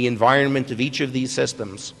in the environment of each of these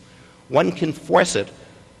systems, one can force it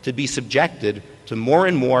to be subjected to more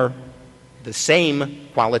and more the same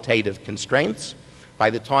qualitative constraints. By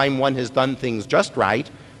the time one has done things just right,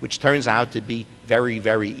 which turns out to be very,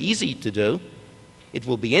 very easy to do, it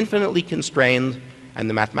will be infinitely constrained, and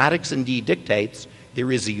the mathematics indeed dictates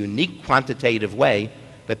there is a unique quantitative way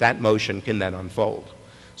that that motion can then unfold.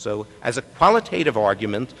 So as a qualitative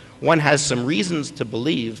argument, one has some reasons to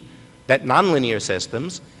believe that nonlinear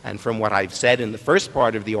systems, and from what I've said in the first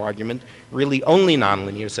part of the argument, really only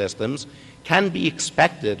nonlinear systems, can be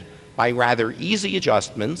expected by rather easy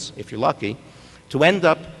adjustments, if you're lucky, to end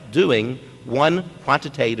up doing one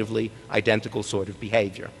quantitatively identical sort of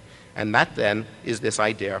behavior. And that then is this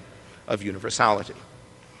idea of universality.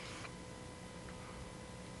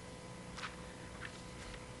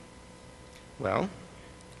 Well,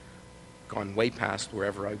 gone way past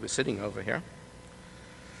wherever I was sitting over here.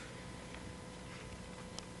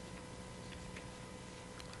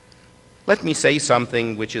 Let me say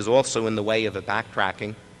something which is also in the way of a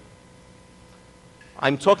backtracking.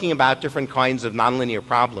 I'm talking about different kinds of nonlinear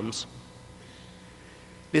problems.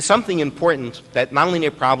 There's something important that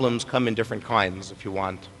nonlinear problems come in different kinds, if you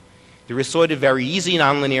want. There are sort of very easy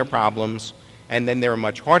nonlinear problems, and then there are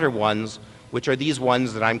much harder ones, which are these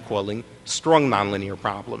ones that I'm calling strong nonlinear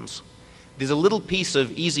problems. There's a little piece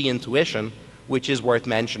of easy intuition which is worth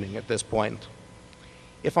mentioning at this point.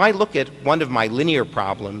 If I look at one of my linear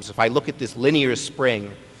problems, if I look at this linear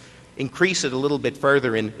spring, increase it a little bit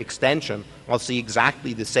further in extension, I'll see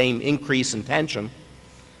exactly the same increase in tension.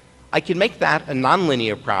 I can make that a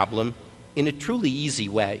nonlinear problem in a truly easy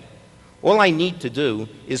way. All I need to do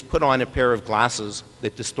is put on a pair of glasses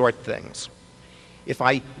that distort things. If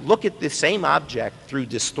I look at the same object through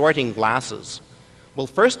distorting glasses, well,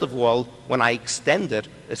 first of all, when I extend it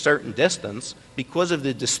a certain distance, because of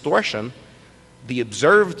the distortion, the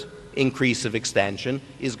observed increase of extension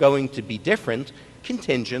is going to be different,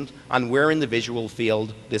 contingent on where in the visual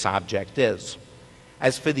field this object is.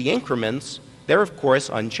 As for the increments, they're of course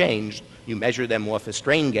unchanged. You measure them off a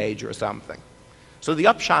strain gauge or something. So the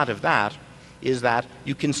upshot of that is that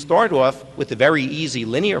you can start off with a very easy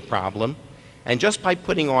linear problem, and just by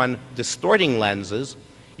putting on distorting lenses,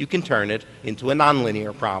 you can turn it into a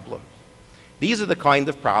nonlinear problem. These are the kind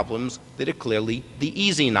of problems that are clearly the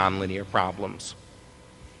easy nonlinear problems.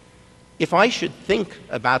 If I should think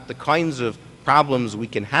about the kinds of problems we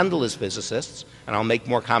can handle as physicists, and I'll make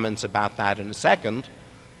more comments about that in a second,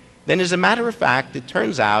 then as a matter of fact, it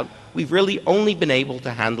turns out we've really only been able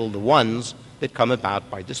to handle the ones that come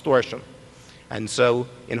about by distortion. And so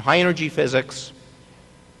in high-energy physics,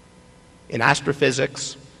 in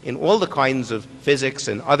astrophysics, in all the kinds of physics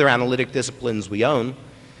and other analytic disciplines we own,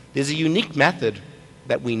 there's a unique method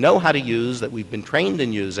that we know how to use, that we've been trained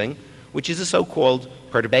in using, which is a so-called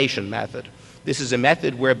perturbation method. This is a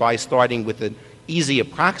method whereby, starting with an easy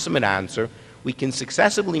approximate answer, we can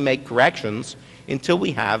successively make corrections until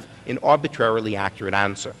we have an arbitrarily accurate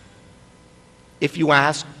answer. If you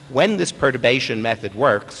ask when this perturbation method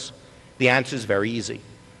works, the answer is very easy.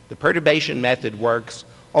 The perturbation method works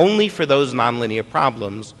only for those nonlinear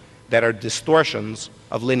problems that are distortions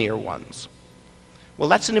of linear ones. Well,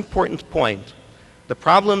 that's an important point. The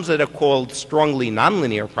problems that are called strongly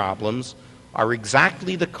nonlinear problems are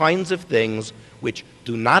exactly the kinds of things which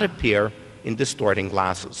do not appear in distorting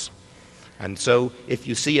glasses. And so if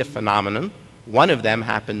you see a phenomenon, one of them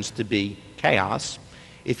happens to be chaos.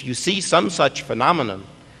 If you see some such phenomenon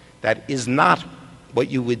that is not what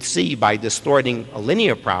you would see by distorting a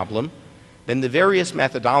linear problem, then the various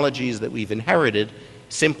methodologies that we've inherited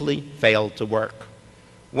simply fail to work.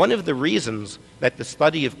 One of the reasons that the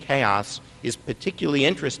study of chaos is particularly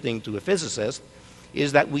interesting to a physicist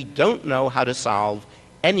is that we don't know how to solve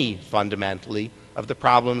any, fundamentally, of the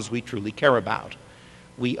problems we truly care about.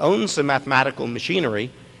 We own some mathematical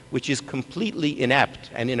machinery which is completely inept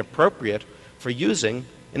and inappropriate for using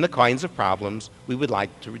in the kinds of problems we would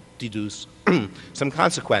like to deduce some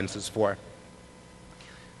consequences for.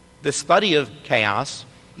 The study of chaos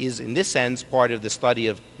is, in this sense, part of the study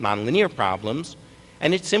of nonlinear problems,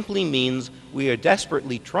 and it simply means we are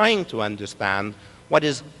desperately trying to understand what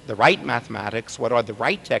is the right mathematics, what are the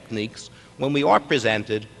right techniques when we are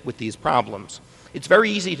presented with these problems. It's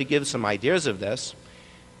very easy to give some ideas of this.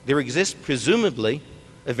 There exists, presumably,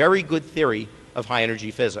 a very good theory of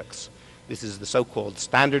high-energy physics. This is the so-called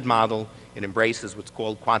Standard Model. It embraces what's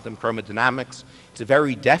called quantum chromodynamics. It's a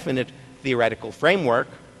very definite theoretical framework.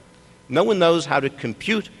 No one knows how to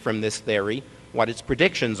compute from this theory what its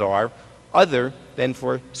predictions are, other than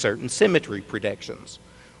for certain symmetry predictions.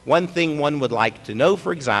 One thing one would like to know,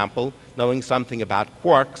 for example, knowing something about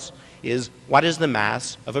quarks, is what is the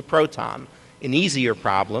mass of a proton? An easier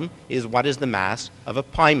problem is what is the mass of a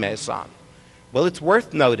pi meson? Well, it's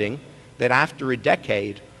worth noting that after a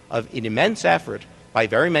decade of an immense effort by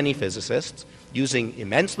very many physicists using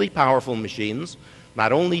immensely powerful machines,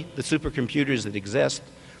 not only the supercomputers that exist,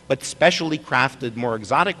 but specially crafted, more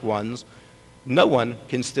exotic ones, no one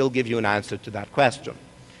can still give you an answer to that question.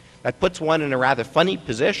 That puts one in a rather funny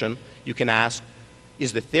position. You can ask,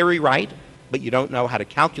 is the theory right, but you don't know how to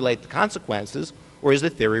calculate the consequences, or is the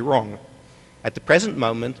theory wrong? At the present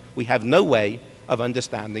moment, we have no way of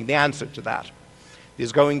understanding the answer to that.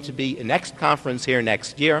 There's going to be a next conference here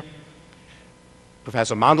next year.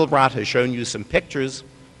 Professor Mandelbrot has shown you some pictures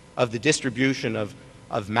of the distribution of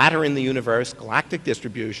matter in the universe, galactic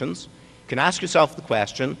distributions. You can ask yourself the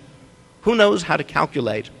question, who knows how to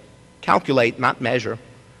calculate, not measure,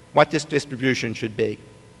 what this distribution should be?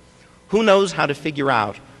 Who knows how to figure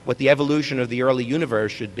out what the evolution of the early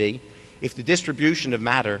universe should be if the distribution of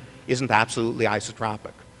matter isn't absolutely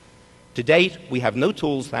isotropic? To date, we have no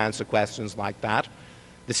tools to answer questions like that.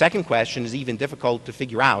 The second question is even difficult to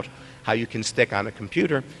figure out how you can stick on a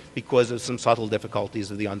computer because of some subtle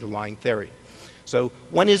difficulties of the underlying theory. So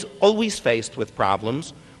one is always faced with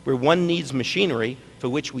problems where one needs machinery for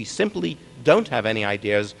which we simply don't have any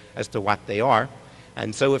ideas as to what they are.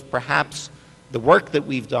 And so if perhaps the work that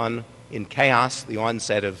we've done in chaos, the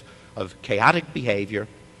onset of chaotic behavior,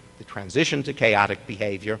 the transition to chaotic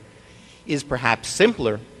behavior, is perhaps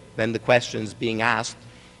simpler than the questions being asked,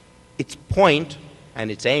 its point and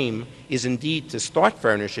its aim is indeed to start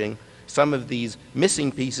furnishing some of these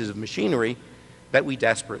missing pieces of machinery that we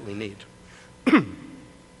desperately need.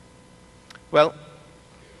 Well,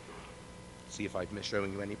 see if I've missed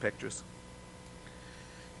showing you any pictures.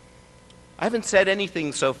 I haven't said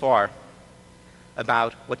anything so far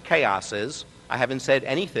about what chaos is. I haven't said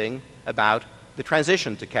anything about the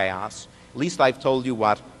transition to chaos. At least I've told you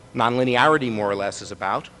what nonlinearity more or less is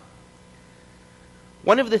about.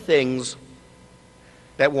 One of the things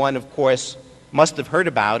that one, of course, must have heard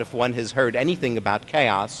about if one has heard anything about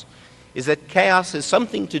chaos is that chaos has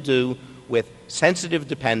something to do with sensitive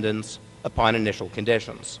dependence upon initial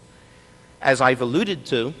conditions. As I've alluded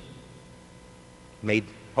to, made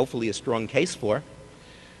hopefully a strong case for,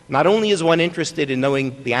 not only is one interested in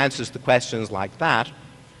knowing the answers to questions like that,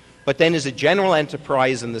 but then as a general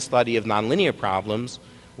enterprise in the study of nonlinear problems,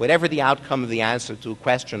 whatever the outcome of the answer to a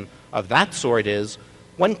question of that sort is,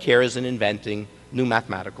 one cares in inventing new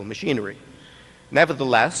mathematical machinery.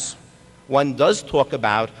 Nevertheless, one does talk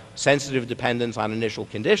about sensitive dependence on initial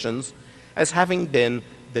conditions as having been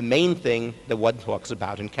the main thing that one talks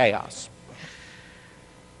about in chaos.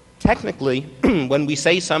 Technically, when we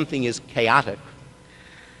say something is chaotic,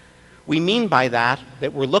 we mean by that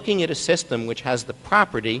we're looking at a system which has the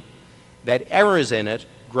property that errors in it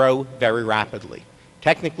grow very rapidly.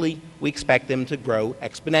 Technically, we expect them to grow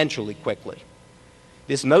exponentially quickly.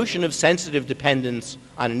 This notion of sensitive dependence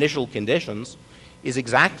on initial conditions is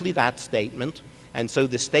exactly that statement, and so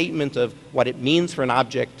the statement of what it means for an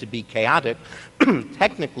object to be chaotic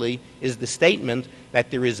technically is the statement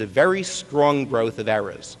that there is a very strong growth of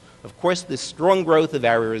errors. Of course, this strong growth of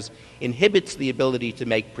errors inhibits the ability to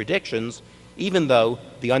make predictions, even though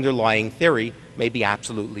the underlying theory may be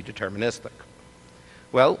absolutely deterministic.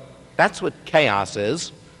 Well, that's what chaos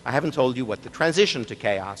is. I haven't told you what the transition to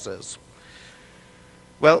chaos is.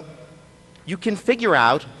 Well, you can figure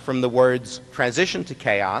out from the words transition to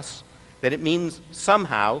chaos that it means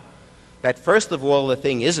somehow that first of all the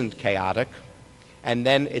thing isn't chaotic, and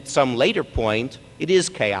then at some later point it is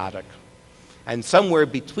chaotic. And somewhere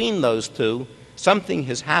between those two, something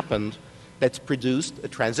has happened that's produced a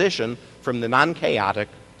transition from the non-chaotic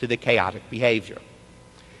to the chaotic behavior.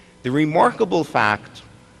 The remarkable fact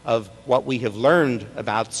of what we have learned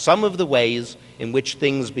about some of the ways in which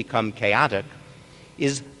things become chaotic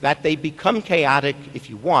is that they become chaotic, if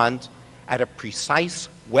you want, at a precise,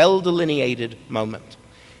 well-delineated moment.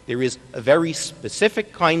 There is a very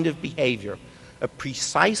specific kind of behavior, a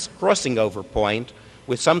precise crossing over point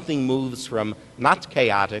where something moves from not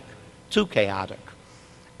chaotic to chaotic.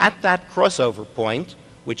 At that crossover point,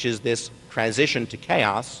 which is this transition to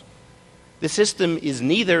chaos, the system is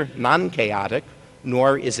neither non-chaotic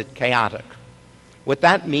nor is it chaotic. What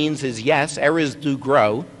that means is, yes, errors do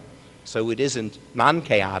grow, so it isn't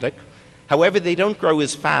non-chaotic. However, they don't grow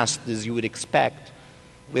as fast as you would expect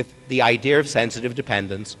with the idea of sensitive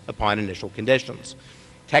dependence upon initial conditions.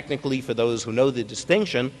 Technically, for those who know the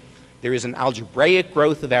distinction, there is an algebraic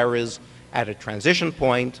growth of errors at a transition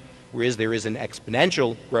point, whereas there is an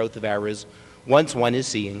exponential growth of errors once one is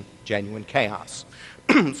seeing genuine chaos.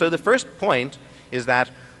 So the first point is that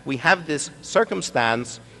we have this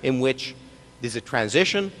circumstance in which there's a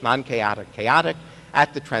transition, non-chaotic, chaotic.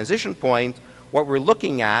 At the transition point, what we're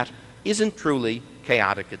looking at isn't truly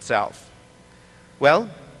chaotic itself. Well,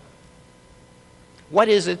 what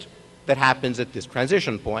is it that happens at this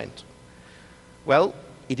transition point? Well,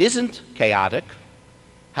 it isn't chaotic.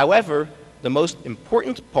 However, the most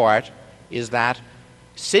important part is that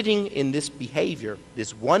sitting in this behavior,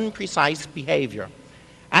 this one precise behavior,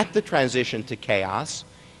 at the transition to chaos,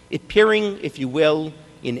 appearing, if you will,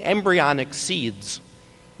 in embryonic seeds,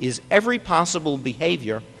 is every possible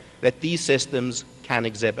behavior that these systems can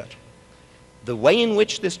exhibit. The way in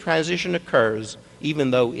which this transition occurs,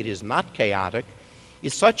 even though it is not chaotic,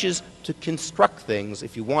 is such as to construct things,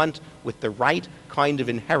 if you want, with the right kind of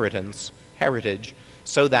heritage,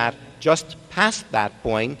 so that just past that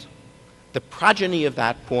point, the progeny of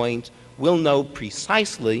that point will know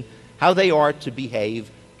precisely how they are to behave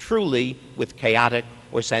truly with chaotic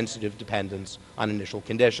or sensitive dependence on initial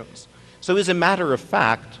conditions. So as a matter of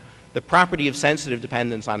fact, the property of sensitive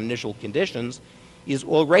dependence on initial conditions, is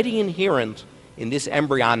already inherent in this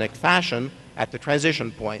embryonic fashion at the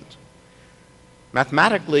transition point.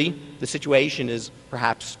 Mathematically, the situation is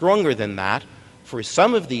perhaps stronger than that. For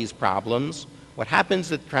some of these problems, what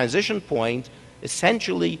happens at the transition point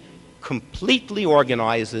essentially completely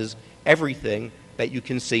organizes everything that you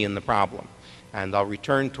can see in the problem. And I'll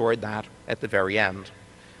return toward that at the very end.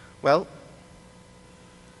 Well,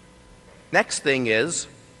 next thing is,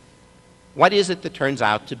 what is it that turns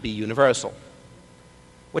out to be universal?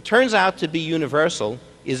 What turns out to be universal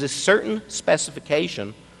is a certain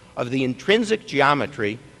specification of the intrinsic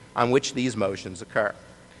geometry on which these motions occur.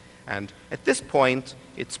 And at this point,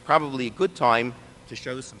 it's probably a good time to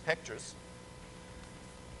show some pictures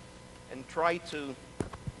and try to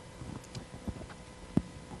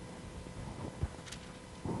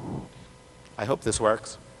I hope this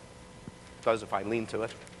works. It does if I lean to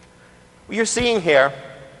it. What you're seeing here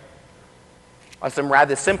are some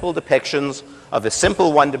rather simple depictions of a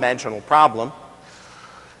simple one-dimensional problem,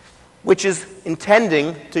 which is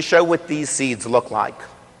intending to show what these seeds look like.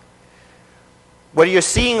 What you're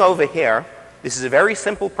seeing over here, this is a very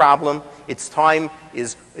simple problem. Its time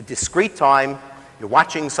is a discrete time. You're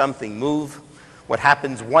watching something move. What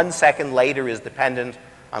happens 1 second later is dependent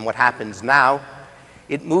on what happens now.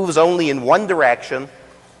 It moves only in one direction.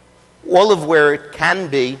 All of where it can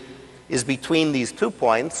be is between these 2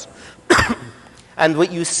 points. And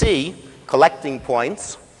what you see, collecting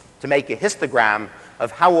points, to make a histogram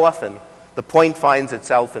of how often the point finds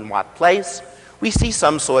itself in what place, we see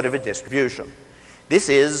some sort of a distribution. This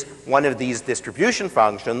is one of these distribution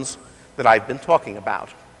functions that I've been talking about.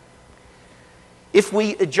 If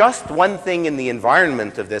we adjust one thing in the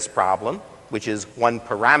environment of this problem, which is one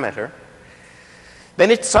parameter,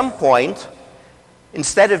 then at some point,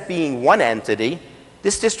 instead of being one entity,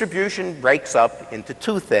 this distribution breaks up into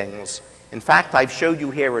 2 things. In fact, I've showed you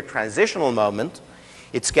here a transitional moment.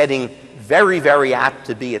 It's getting very, very apt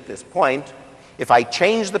to be at this point. If I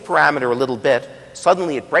change the parameter a little bit,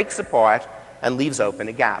 suddenly it breaks apart and leaves open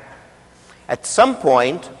a gap. At some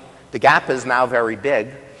point, the gap is now very big.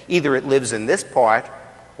 Either it lives in this part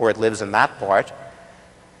or it lives in that part.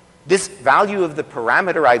 This value of the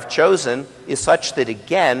parameter I've chosen is such that,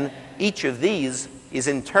 again, each of these is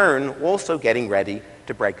in turn also getting ready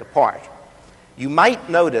to break apart. You might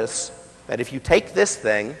notice that if you take this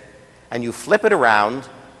thing and you flip it around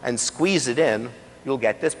and squeeze it in, you'll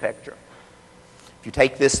get this picture. If you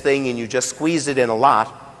take this thing and you just squeeze it in a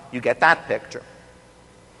lot, you get that picture.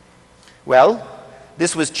 Well,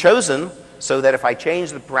 this was chosen so that if I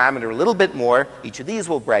change the parameter a little bit more, each of these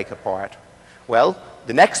will break apart. Well,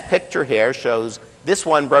 the next picture here shows this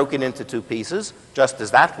one broken into 2 pieces, just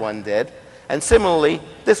as that one did, and similarly,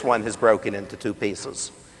 this one has broken into 2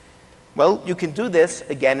 pieces. Well, you can do this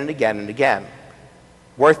again and again and again.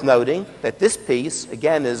 Worth noting that this piece,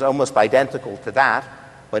 again, is almost identical to that,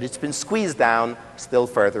 but it's been squeezed down still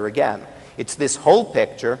further again. It's this whole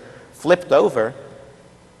picture flipped over,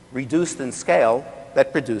 reduced in scale,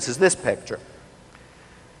 that produces this picture.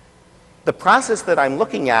 The process that I'm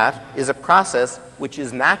looking at is a process which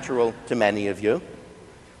is natural to many of you,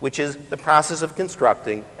 which is the process of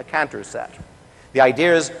constructing a Cantor set. The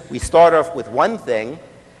idea is we start off with one thing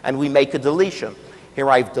and we make a deletion. Here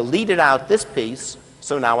I've deleted out this piece,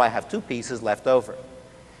 so now I have 2 pieces left over.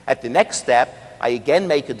 At the next step, I again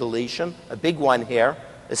make a deletion, a big one here,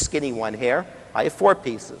 a skinny one here. I have 4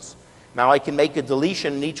 pieces. Now I can make a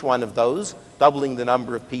deletion in each one of those, doubling the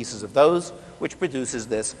number of pieces of those, which produces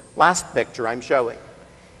this last picture I'm showing.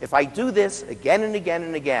 If I do this again and again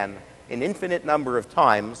and again, an infinite number of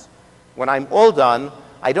times, when I'm all done,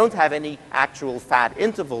 I don't have any actual fat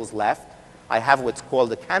intervals left. I have what's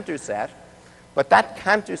called a Cantor set, but that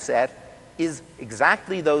Cantor set is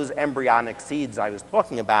exactly those embryonic seeds I was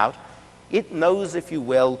talking about. It knows, if you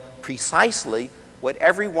will, precisely what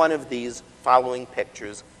every one of these following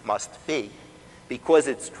pictures must be. Because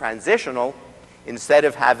it's transitional, instead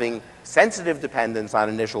of having sensitive dependence on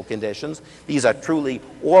initial conditions, these are truly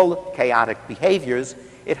all chaotic behaviors,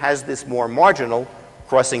 it has this more marginal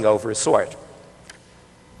crossing over sort.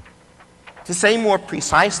 To say more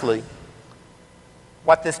precisely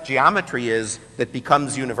what this geometry is that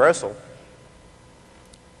becomes universal,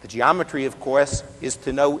 the geometry, of course, is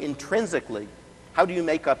to know intrinsically how do you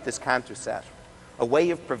make up this Cantor set. A way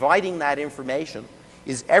of providing that information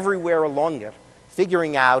is everywhere along it,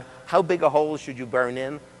 figuring out how big a hole should you burn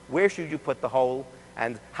in, where should you put the hole,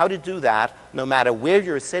 and how to do that no matter where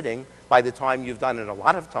you're sitting by the time you've done it a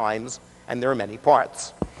lot of times, and there are many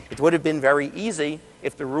parts. It would have been very easy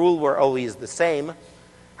if the rule were always the same.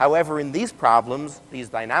 However, in these problems, these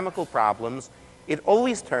dynamical problems, it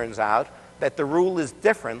always turns out that the rule is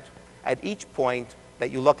different at each point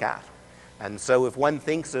that you look at. And so if one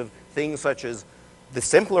thinks of things such as the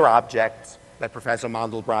simpler objects that Professor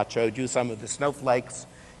Mandelbrot showed you, some of the snowflakes,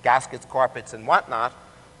 gaskets, carpets, and whatnot,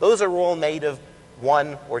 those are all made of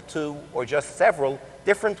one or two or just several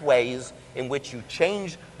different ways in which you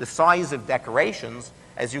change the size of decorations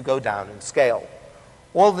as you go down in scale.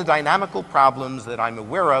 All the dynamical problems that I'm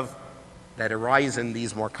aware of that arise in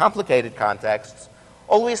these more complicated contexts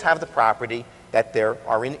always have the property that there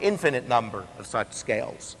are an infinite number of such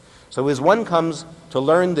scales. So as one comes to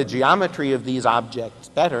learn the geometry of these objects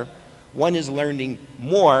better, one is learning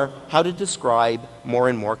more how to describe more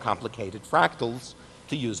and more complicated fractals,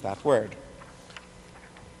 to use that word.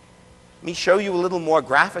 Let me show you a little more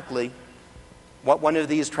graphically what one of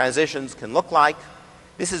these transitions can look like.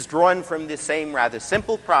 This is drawn from this same rather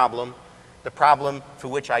simple problem, the problem for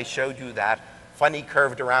which I showed you that funny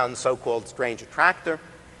curved around so-called strange attractor.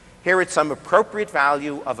 Here at some appropriate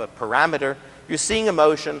value of a parameter, you're seeing a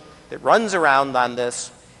motion that runs around on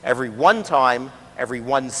this every one time, every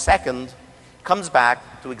 1 second, comes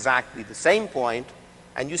back to exactly the same point,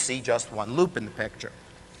 and you see just one loop in the picture.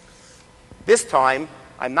 This time,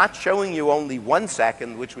 I'm not showing you only 1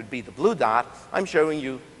 second, which would be the blue dot. I'm showing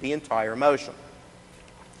you the entire motion.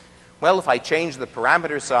 Well, if I change the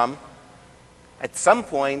parameter sum, at some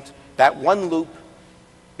point, that one loop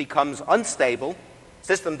becomes unstable. The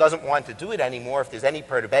system doesn't want to do it anymore. If there's any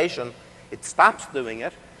perturbation, it stops doing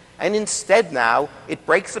it. And instead now, it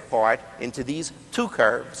breaks apart into these two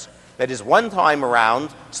curves. That is, one time around,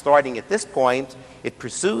 starting at this point, it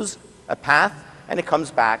pursues a path, and it comes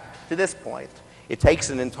back to this point. It takes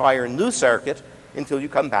an entire new circuit until you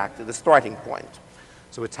come back to the starting point.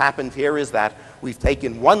 So what's happened here is that we've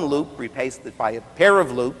taken one loop, replaced it by a pair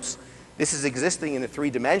of loops. This is existing in a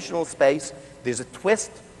three-dimensional space. There's a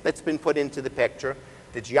twist that's been put into the picture.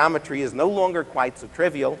 The geometry is no longer quite so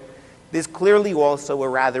trivial. There's clearly also a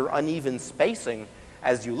rather uneven spacing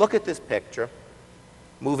as you look at this picture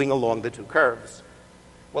moving along the two curves.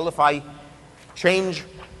 Well, if I change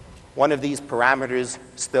one of these parameters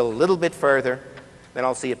still a little bit further, then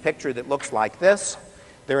I'll see a picture that looks like this.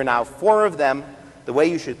 There are now 4 of them. The way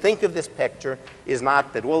you should think of this picture is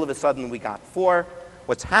not that all of a sudden we got 4.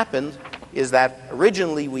 What's happened is that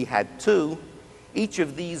originally we had 2. Each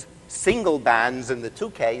of these single bands in the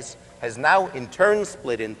 2 case has now in turn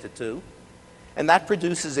split into 2. And that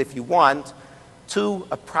produces, if you want, 2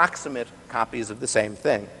 approximate copies of the same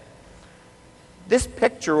thing. This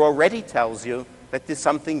picture already tells you that there's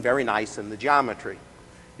something very nice in the geometry.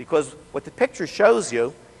 Because what the picture shows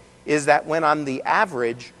you is that when on the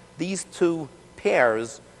average these 2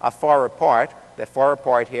 pairs are far apart, they're far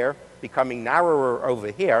apart here, becoming narrower over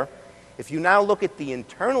here, if you now look at the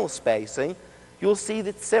internal spacing, you'll see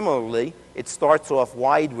that similarly it starts off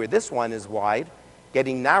wide where this one is wide,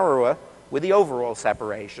 getting narrower where the overall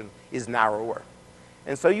separation is narrower.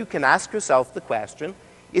 And so you can ask yourself the question,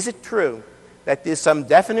 is it true that there's some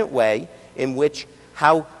definite way in which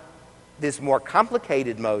how this more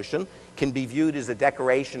complicated motion can be viewed as a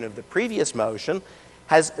decoration of the previous motion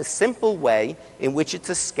has a simple way in which it's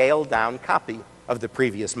a scaled-down copy of the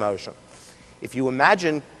previous motion? If you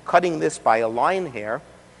imagine cutting this by a line here,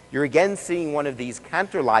 you're again seeing one of these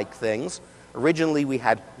Cantor-like things. Originally we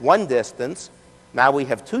had 1 distance. Now we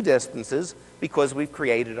have 2 distances because we've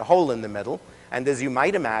created a hole in the middle. And as you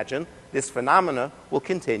might imagine, this phenomena will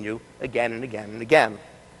continue again and again and again.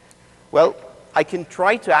 Well, I can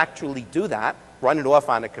try to actually do that, run it off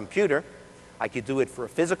on a computer. I could do it for a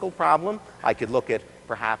physical problem. I could look at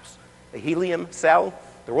perhaps a helium cell.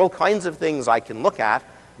 There are all kinds of things I can look at.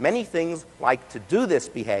 Many things like to do this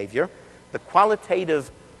behavior. The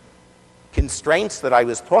qualitative constraints that I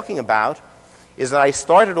was talking about is that I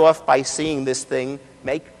started off by seeing this thing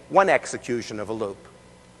make 1 execution of a loop.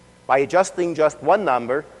 By adjusting just 1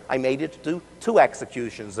 number, I made it do 2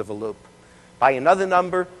 executions of a loop. By another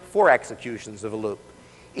number, 4 executions of a loop.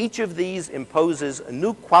 Each of these imposes a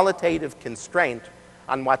new qualitative constraint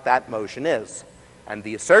on what that motion is. And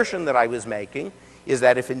the assertion that I was making is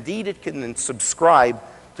that if indeed it can subscribe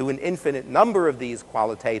to an infinite number of these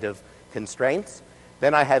qualitative constraints,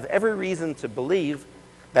 then I have every reason to believe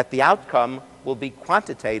that the outcome will be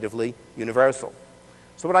quantitatively universal.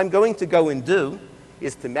 So what I'm going to go and do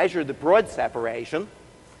is to measure the broad separation,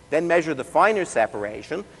 then measure the finer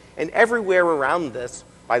separation, and everywhere around this,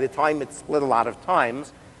 by the time it's split a lot of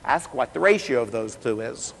times, ask what the ratio of those 2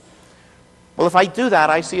 is. Well, if I do that,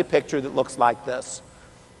 I see a picture that looks like this.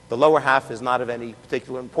 The lower half is not of any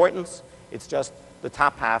particular importance. It's just the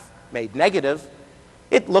top half made negative.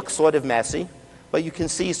 It looks sort of messy, but you can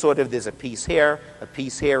see sort of there's a piece here, a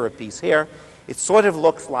piece here, a piece here. it sort of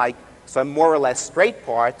looks like some more or less straight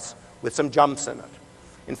parts with some jumps in it.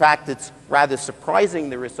 In fact, it's rather surprising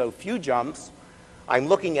there are so few jumps. I'm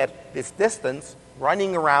looking at this distance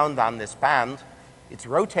running around on this band. It's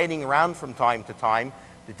rotating around from time to time.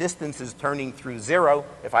 The distance is turning through zero.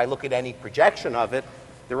 If I look at any projection of it,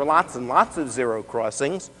 there are lots and lots of zero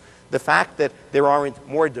crossings. The fact that there aren't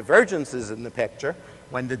more divergences in the picture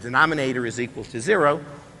when the denominator is equal to zero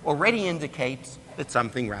already indicates that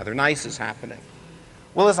something rather nice is happening.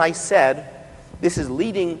 Well, as I said, this is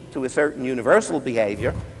leading to a certain universal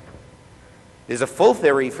behavior. There's a full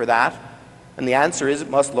theory for that, and the answer is it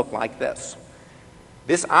must look like this.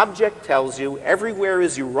 This object tells you everywhere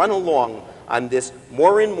as you run along on this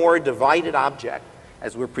more and more divided object,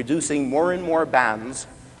 as we're producing more and more bands,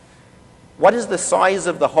 what is the size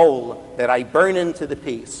of the hole that I burn into the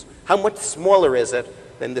piece? How much smaller is it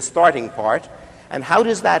than the starting part? And how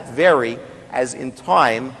does that vary as in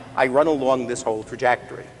time I run along this whole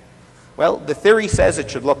trajectory? Well, the theory says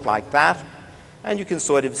it should look like that, and you can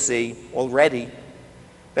sort of see already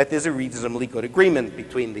that there's a reasonably good agreement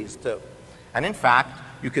between these two. And in fact,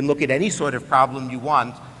 you can look at any sort of problem you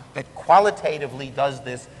want that qualitatively does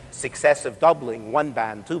this successive doubling, 1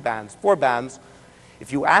 band, 2 bands, 4 bands.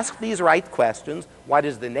 If you ask these right questions, what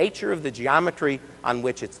is the nature of the geometry on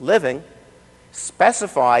which it's living,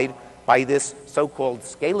 specified by this so-called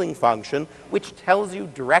scaling function, which tells you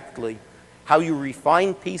directly how you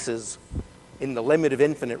refine pieces in the limit of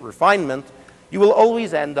infinite refinement, you will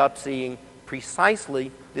always end up seeing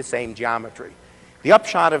precisely the same geometry. The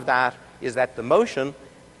upshot of that is that the motion,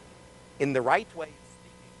 in the right way of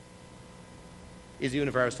speaking, is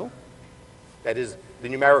universal. That is, the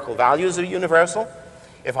numerical values are universal.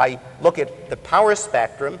 If I look at the power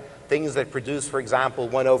spectrum, things that produce, for example,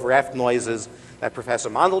 1 over f noises that Professor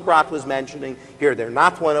Mandelbrot was mentioning, here they're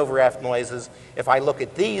not 1 over f noises. If I look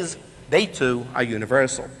at these, they too are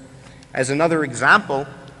universal. As another example,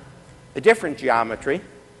 a different geometry.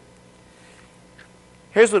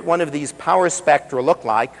 Here's what one of these power spectra look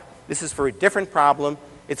like. This is for a different problem.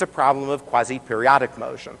 It's a problem of quasi-periodic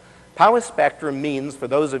motion. Power spectrum means, for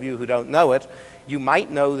those of you who don't know it, you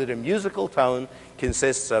might know that a musical tone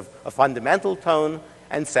consists of a fundamental tone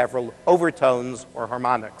and several overtones or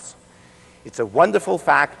harmonics. It's a wonderful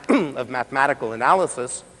fact of mathematical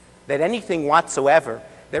analysis that anything whatsoever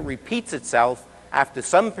that repeats itself after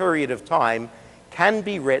some period of time can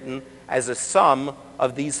be written as a sum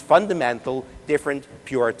of these fundamental different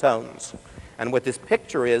pure tones. And what this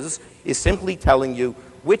picture is simply telling you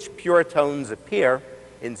which pure tones appear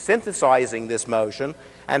in synthesizing this motion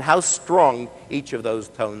and how strong each of those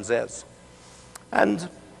tones is. And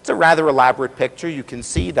it's a rather elaborate picture. You can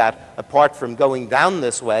see that apart from going down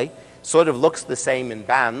this way, sort of looks the same in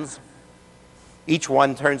bands. Each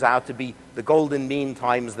one turns out to be the golden mean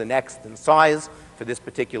times the next in size for this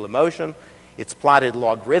particular motion. It's plotted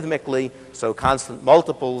logarithmically, so constant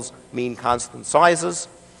multiples mean constant sizes.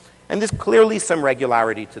 And there's clearly some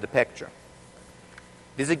regularity to the picture.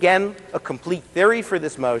 There's again a complete theory for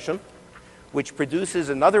this motion, which produces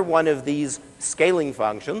another one of these scaling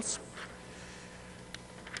functions.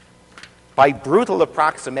 By brutal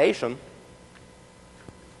approximation,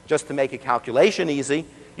 just to make a calculation easy,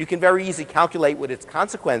 you can very easily calculate what its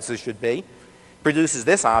consequences should be. It produces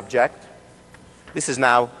this object. This is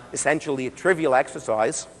now essentially a trivial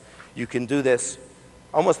exercise. You can do this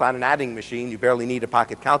almost on an adding machine. You barely need a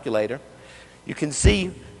pocket calculator. You can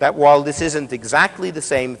see that while this isn't exactly the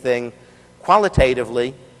same thing,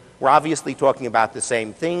 qualitatively, we're obviously talking about the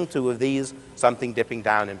same thing, two of these, something dipping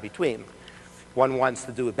down in between. If one wants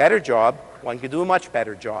to do a better job, one can do a much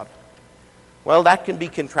better job. Well, that can be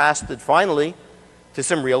contrasted finally to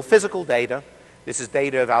some real physical data. This is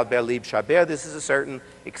data of Albert Lieb-Chabert. This is a certain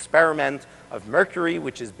experiment of mercury,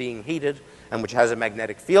 which is being heated and which has a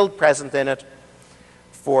magnetic field present in it.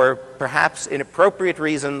 For perhaps inappropriate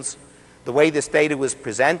reasons, the way this data was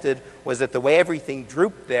presented was that the way everything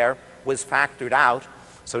drooped there was factored out.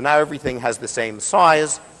 So now everything has the same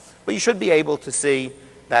size, but you should be able to see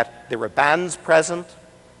that there are bands present.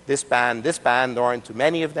 This band, there aren't too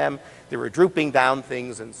many of them. There are drooping down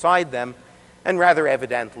things inside them, and rather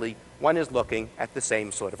evidently, one is looking at the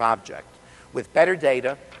same sort of object. With better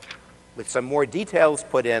data, with some more details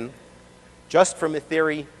put in, just from a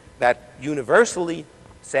theory that universally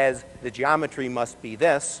says the geometry must be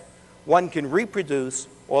this, one can reproduce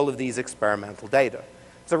all of these experimental data.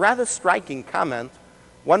 It's a rather striking comment.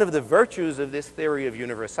 One of the virtues of this theory of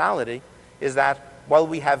universality is that while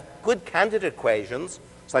we have good candidate equations,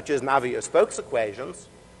 such as Navier-Stokes equations,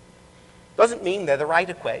 doesn't mean they're the right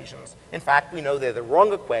equations. In fact, we know they're the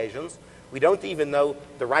wrong equations. We don't even know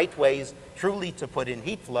the right ways truly to put in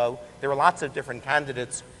heat flow. There are lots of different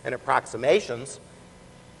candidates and approximations.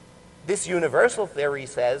 This universal theory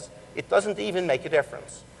says it doesn't even make a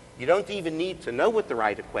difference. You don't even need to know what the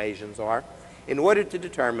right equations are in order to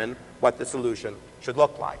determine what the solution should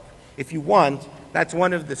look like. If you want, that's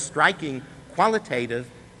one of the striking qualitative,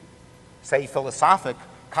 say philosophic,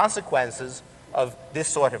 consequences of this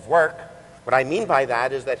sort of work. What I mean by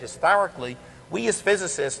that is that historically, we as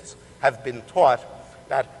physicists have been taught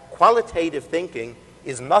that qualitative thinking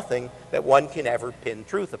is nothing that one can ever pin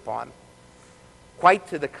truth upon. Quite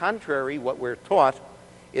to the contrary, what we're taught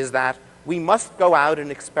is that we must go out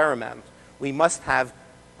and experiment. We must have,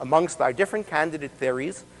 amongst our different candidate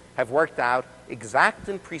theories, have worked out exact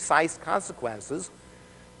and precise consequences,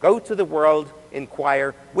 go to the world,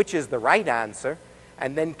 inquire which is the right answer,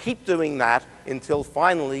 and then keep doing that until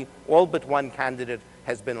finally all but one candidate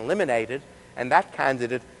has been eliminated, and that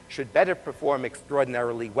candidate should better perform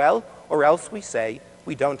extraordinarily well, or else we say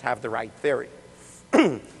we don't have the right theory.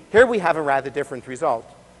 Here we have a rather different result,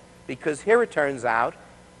 because here it turns out,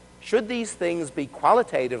 should these things be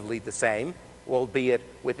qualitatively the same, albeit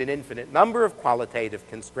with an infinite number of qualitative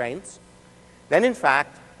constraints, then in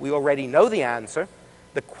fact we already know the answer.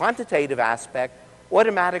 The quantitative aspect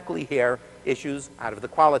automatically here issues out of the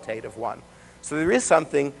qualitative one. So there is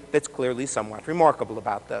something that's clearly somewhat remarkable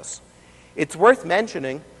about this. It's worth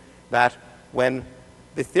mentioning that when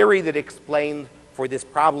the theory that explained for this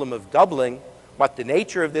problem of doubling what the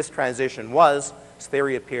nature of this transition was, this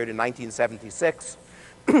theory appeared in 1976,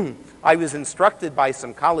 I was instructed by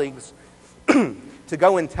some colleagues to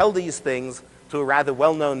go and tell these things to a rather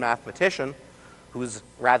well-known mathematician who's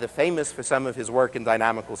rather famous for some of his work in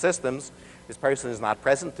dynamical systems. This person is not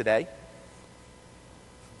present today,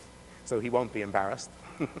 so he won't be embarrassed.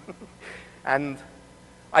 And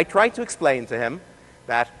I tried to explain to him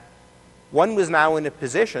that one was now in a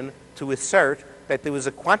position to assert that there was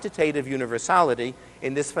a quantitative universality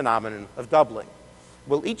in this phenomenon of doubling.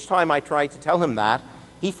 Well, each time I tried to tell him that,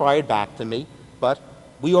 he fired back to me, but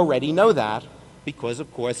we already know that because,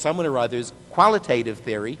 of course, someone or other's qualitative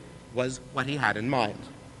theory was what he had in mind.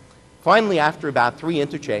 Finally, after about 3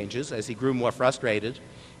 interchanges, as he grew more frustrated,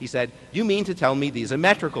 he said, "You mean to tell me these are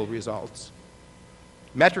metrical results?"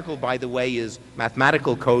 Metrical, by the way, is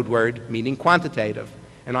mathematical code word meaning quantitative.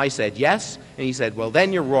 And I said, yes. And he said, well,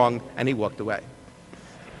 then you're wrong. And he walked away.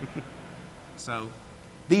 So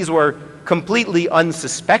these were completely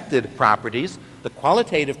unsuspected properties. The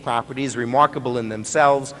qualitative properties, remarkable in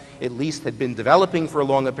themselves, at least had been developing for a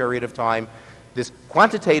longer period of time. This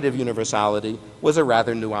quantitative universality was a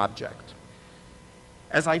rather new object.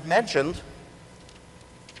 As I've mentioned,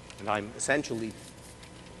 and I'm essentially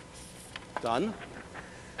done,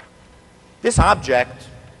 this object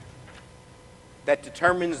that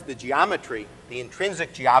determines the geometry, the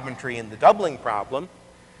intrinsic geometry in the doubling problem,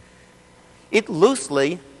 it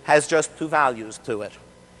loosely has just 2 values to it.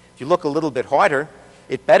 If you look a little bit harder,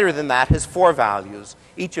 it better than that has 4 values.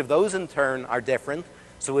 Each of those in turn are different,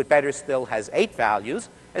 so it better still has 8 values.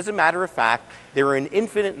 As a matter of fact, there are an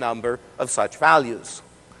infinite number of such values.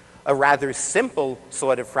 A rather simple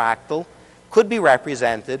sort of fractal could be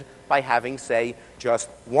represented by having, say, just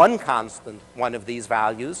 1 constant one of these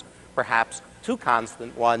values, perhaps 2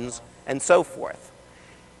 constant ones, and so forth.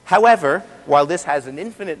 However, while this has an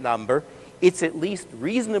infinite number, it's at least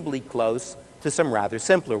reasonably close to some rather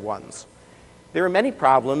simpler ones. There are many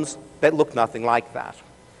problems that look nothing like that.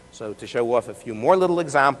 So to show off a few more little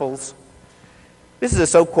examples, this is a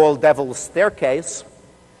so-called devil's staircase.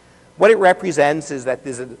 What it represents is that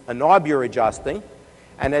there's a knob you're adjusting,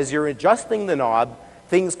 and as you're adjusting the knob,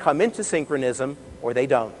 things come into synchronism or they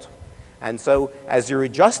don't. And so as you're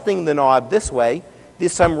adjusting the knob this way,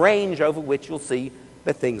 there's some range over which you'll see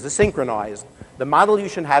that things are synchronized. The model you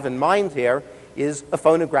should have in mind here is a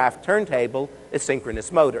phonograph turntable, a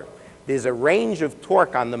synchronous motor. There's a range of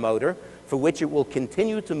torque on the motor for which it will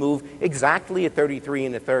continue to move exactly at 33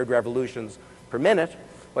 1/3 revolutions per minute,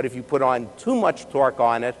 but if you put on too much torque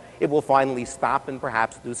on it, it will finally stop and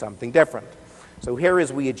perhaps do something different. So here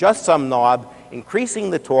as we adjust some knob, increasing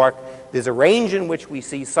the torque, there's a range in which we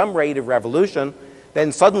see some rate of revolution,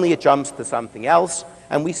 then suddenly it jumps to something else,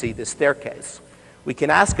 and we see this staircase. We can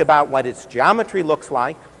ask about what its geometry looks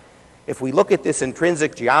like. If we look at this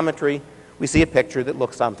intrinsic geometry, we see a picture that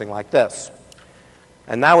looks something like this.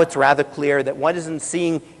 And now it's rather clear that one isn't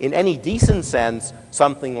seeing in any decent sense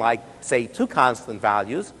something like, say, 2 constant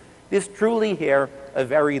values. There's truly here a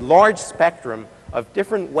very large spectrum of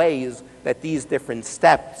different ways that these different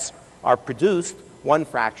steps are produced, one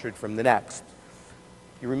fractured from the next.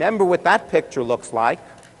 You remember what that picture looks like.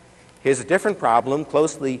 Here's a different problem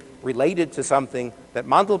closely related to something that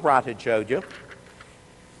Mandelbrot had showed you.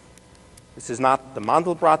 This is not the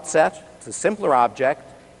Mandelbrot set. It's a simpler object.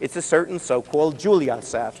 It's a certain so-called Julia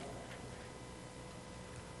set.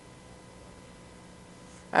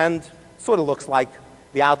 And sort of looks like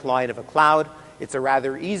the outline of a cloud. It's a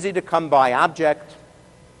rather easy to come by object.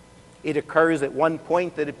 It occurs at one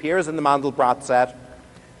point that appears in the Mandelbrot set.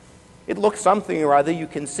 It looks something or other. You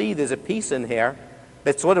can see there's a piece in here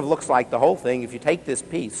that sort of looks like the whole thing. If you take this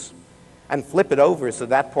piece and flip it over so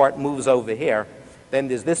that part moves over here, then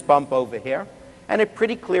there's this bump over here, and it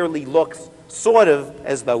pretty clearly looks sort of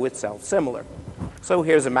as though it's self-similar. So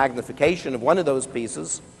here's a magnification of one of those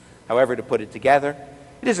pieces. However, to put it together,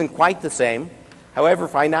 it isn't quite the same. However,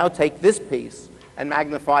 if I now take this piece and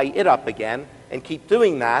magnify it up again and keep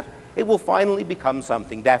doing that, it will finally become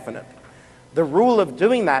something definite. The rule of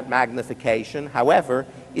doing that magnification, however,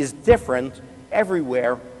 is different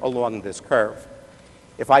everywhere along this curve.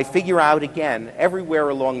 If I figure out again everywhere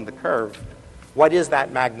along the curve what is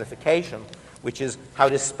that magnification, which is how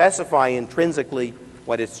to specify intrinsically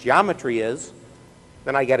what its geometry is,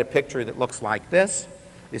 then I get a picture that looks like this.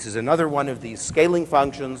 This is another one of these scaling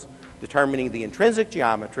functions determining the intrinsic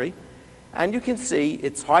geometry, and you can see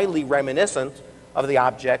it's highly reminiscent of the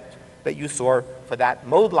object that you saw for that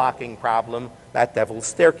mode locking problem, that devil's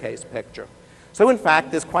staircase picture. So in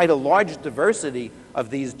fact, there's quite a large diversity of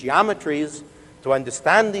these geometries. To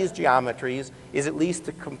understand these geometries is at least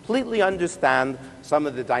to completely understand some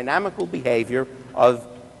of the dynamical behavior of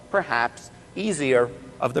perhaps easier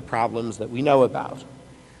of the problems that we know about.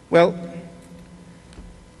 Well,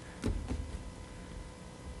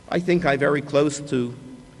 I think I'm very close to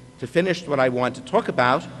finished what I want to talk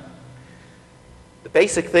about. The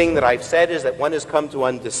basic thing that I've said is that one has come to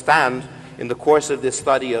understand in the course of this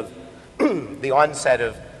study of the onset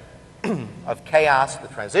of chaos, the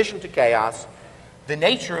transition to chaos, the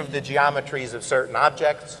nature of the geometries of certain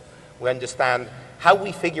objects. We understand how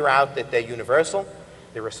we figure out that they're universal.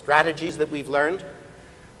 There are strategies that we've learned.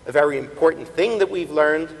 A very important thing that we've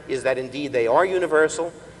learned is that indeed they are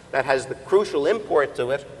universal. That has the crucial import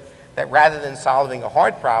to it that rather than solving a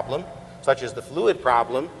hard problem, such as the fluid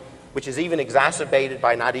problem, which is even exacerbated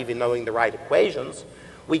by not even knowing the right equations,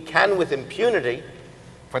 we can, with impunity,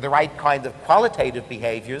 for the right kind of qualitative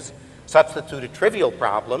behaviors, substitute a trivial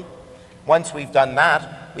problem. Once we've done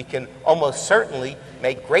that, we can almost certainly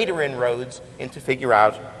make greater inroads into figure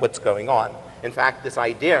out what's going on. In fact, this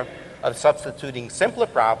idea of substituting simpler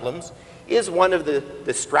problems is one of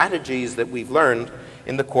the strategies that we've learned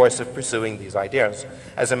in the course of pursuing these ideas.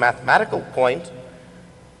 As a mathematical point,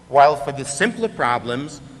 while for the simpler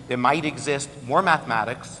problems there might exist more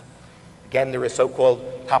mathematics, again, there are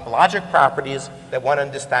so-called topologic properties that one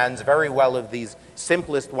understands very well of these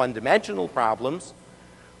simplest one-dimensional problems.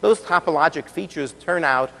 Those topologic features turn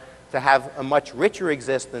out to have a much richer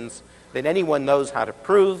existence than anyone knows how to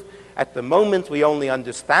prove. At the moment, we only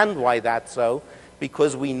understand why that's so,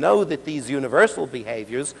 because we know that these universal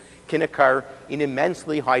behaviors can occur in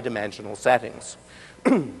immensely high-dimensional settings.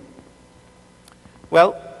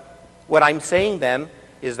 Well, what I'm saying then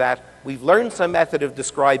is that we've learned some method of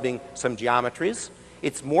describing some geometries.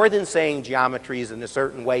 It's more than saying geometries in a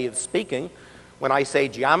certain way of speaking. When I say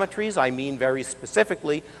geometries, I mean very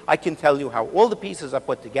specifically, I can tell you how all the pieces are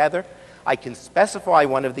put together. I can specify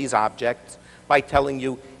one of these objects by telling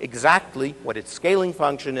you exactly what its scaling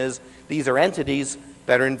function is. These are entities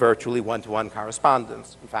that are in virtually one-to-one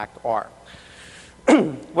correspondence, in fact, are.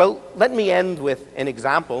 Well, let me end with an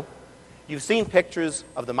example. You've seen pictures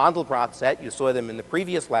of the Mandelbrot set. You saw them in the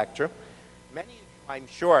previous lecture. Many of you, I'm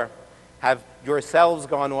sure, have yourselves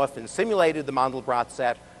gone off and simulated the Mandelbrot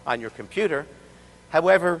set on your computer.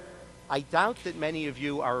 However, I doubt that many of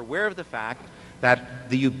you are aware of the fact that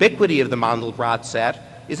the ubiquity of the Mandelbrot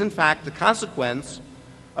set is in fact the consequence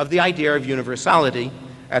of the idea of universality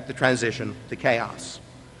at the transition to chaos.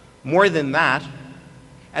 More than that,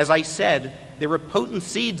 as I said, there are potent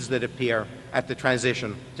seeds that appear at the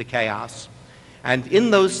transition to chaos. And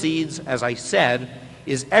in those seeds, as I said,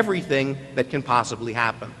 is everything that can possibly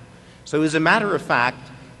happen. So as a matter of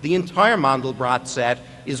fact, the entire Mandelbrot set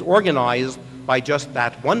is organized by just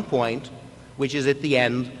that one point, which is at the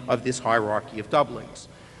end of this hierarchy of doublings.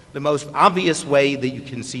 The most obvious way that you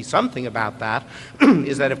can see something about that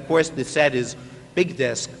is that, of course, the set is big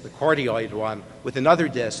disk, the cardioid one, with another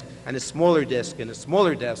disk, and a smaller disk, and a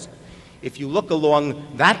smaller disk. If you look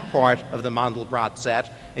along that part of the Mandelbrot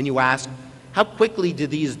set and you ask, how quickly do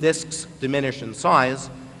these disks diminish in size,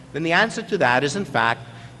 then the answer to that is, in fact,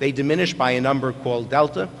 they diminish by a number called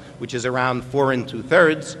delta, which is around 4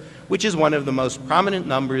 2/3, which is one of the most prominent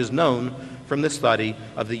numbers known from the study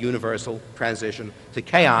of the universal transition to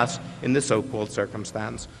chaos in the so-called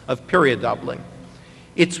circumstance of period doubling.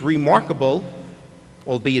 It's remarkable,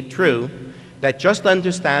 albeit true, that just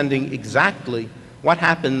understanding exactly what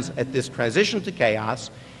happens at this transition to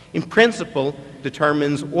chaos, in principle,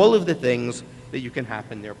 determines all of the things that you can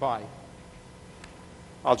happen nearby.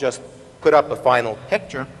 I'll just put up a final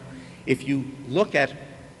picture. If you look at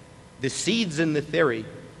the seeds in the theory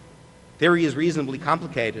is reasonably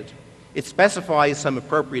complicated. It specifies some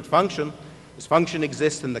appropriate function. This function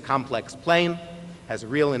exists in the complex plane, has a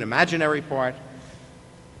real and imaginary part.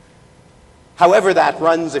 However that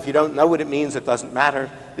runs, if you don't know what it means, it doesn't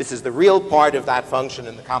matter. This is the real part of that function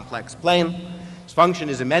in the complex plane. This function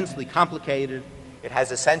is immensely complicated. It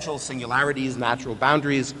has essential singularities, natural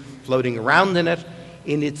boundaries floating around in it.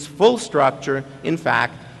 In its full structure, in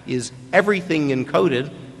fact, is everything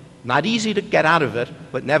encoded, not easy to get out of it,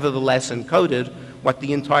 but nevertheless encoded, what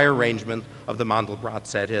the entire arrangement of the Mandelbrot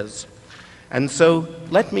set is. And so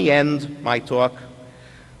let me end my talk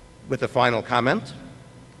with a final comment.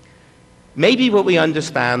 Maybe what we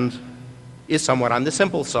understand is somewhat on the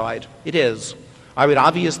simple side. It is. I would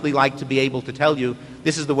obviously like to be able to tell you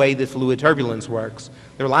this is the way that fluid turbulence works.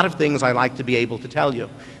 There are a lot of things I like to be able to tell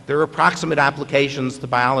you. There are approximate applications to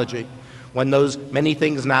biology. One knows many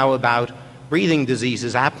things now about breathing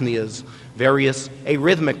diseases, apneas, various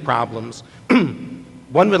arrhythmic problems.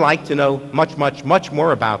 One would like to know much, much, much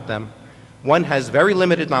more about them. One has very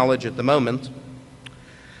limited knowledge at the moment.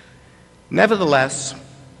 Nevertheless,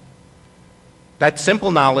 that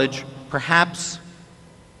simple knowledge perhaps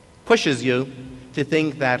pushes you to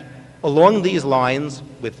think that along these lines,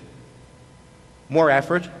 with more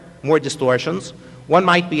effort, more distortions, one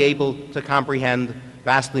might be able to comprehend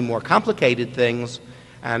vastly more complicated things,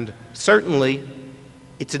 and certainly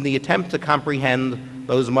it's in the attempt to comprehend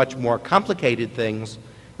those much more complicated things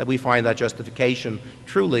that we find that justification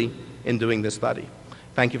truly in doing this study.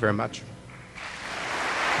 Thank you very much.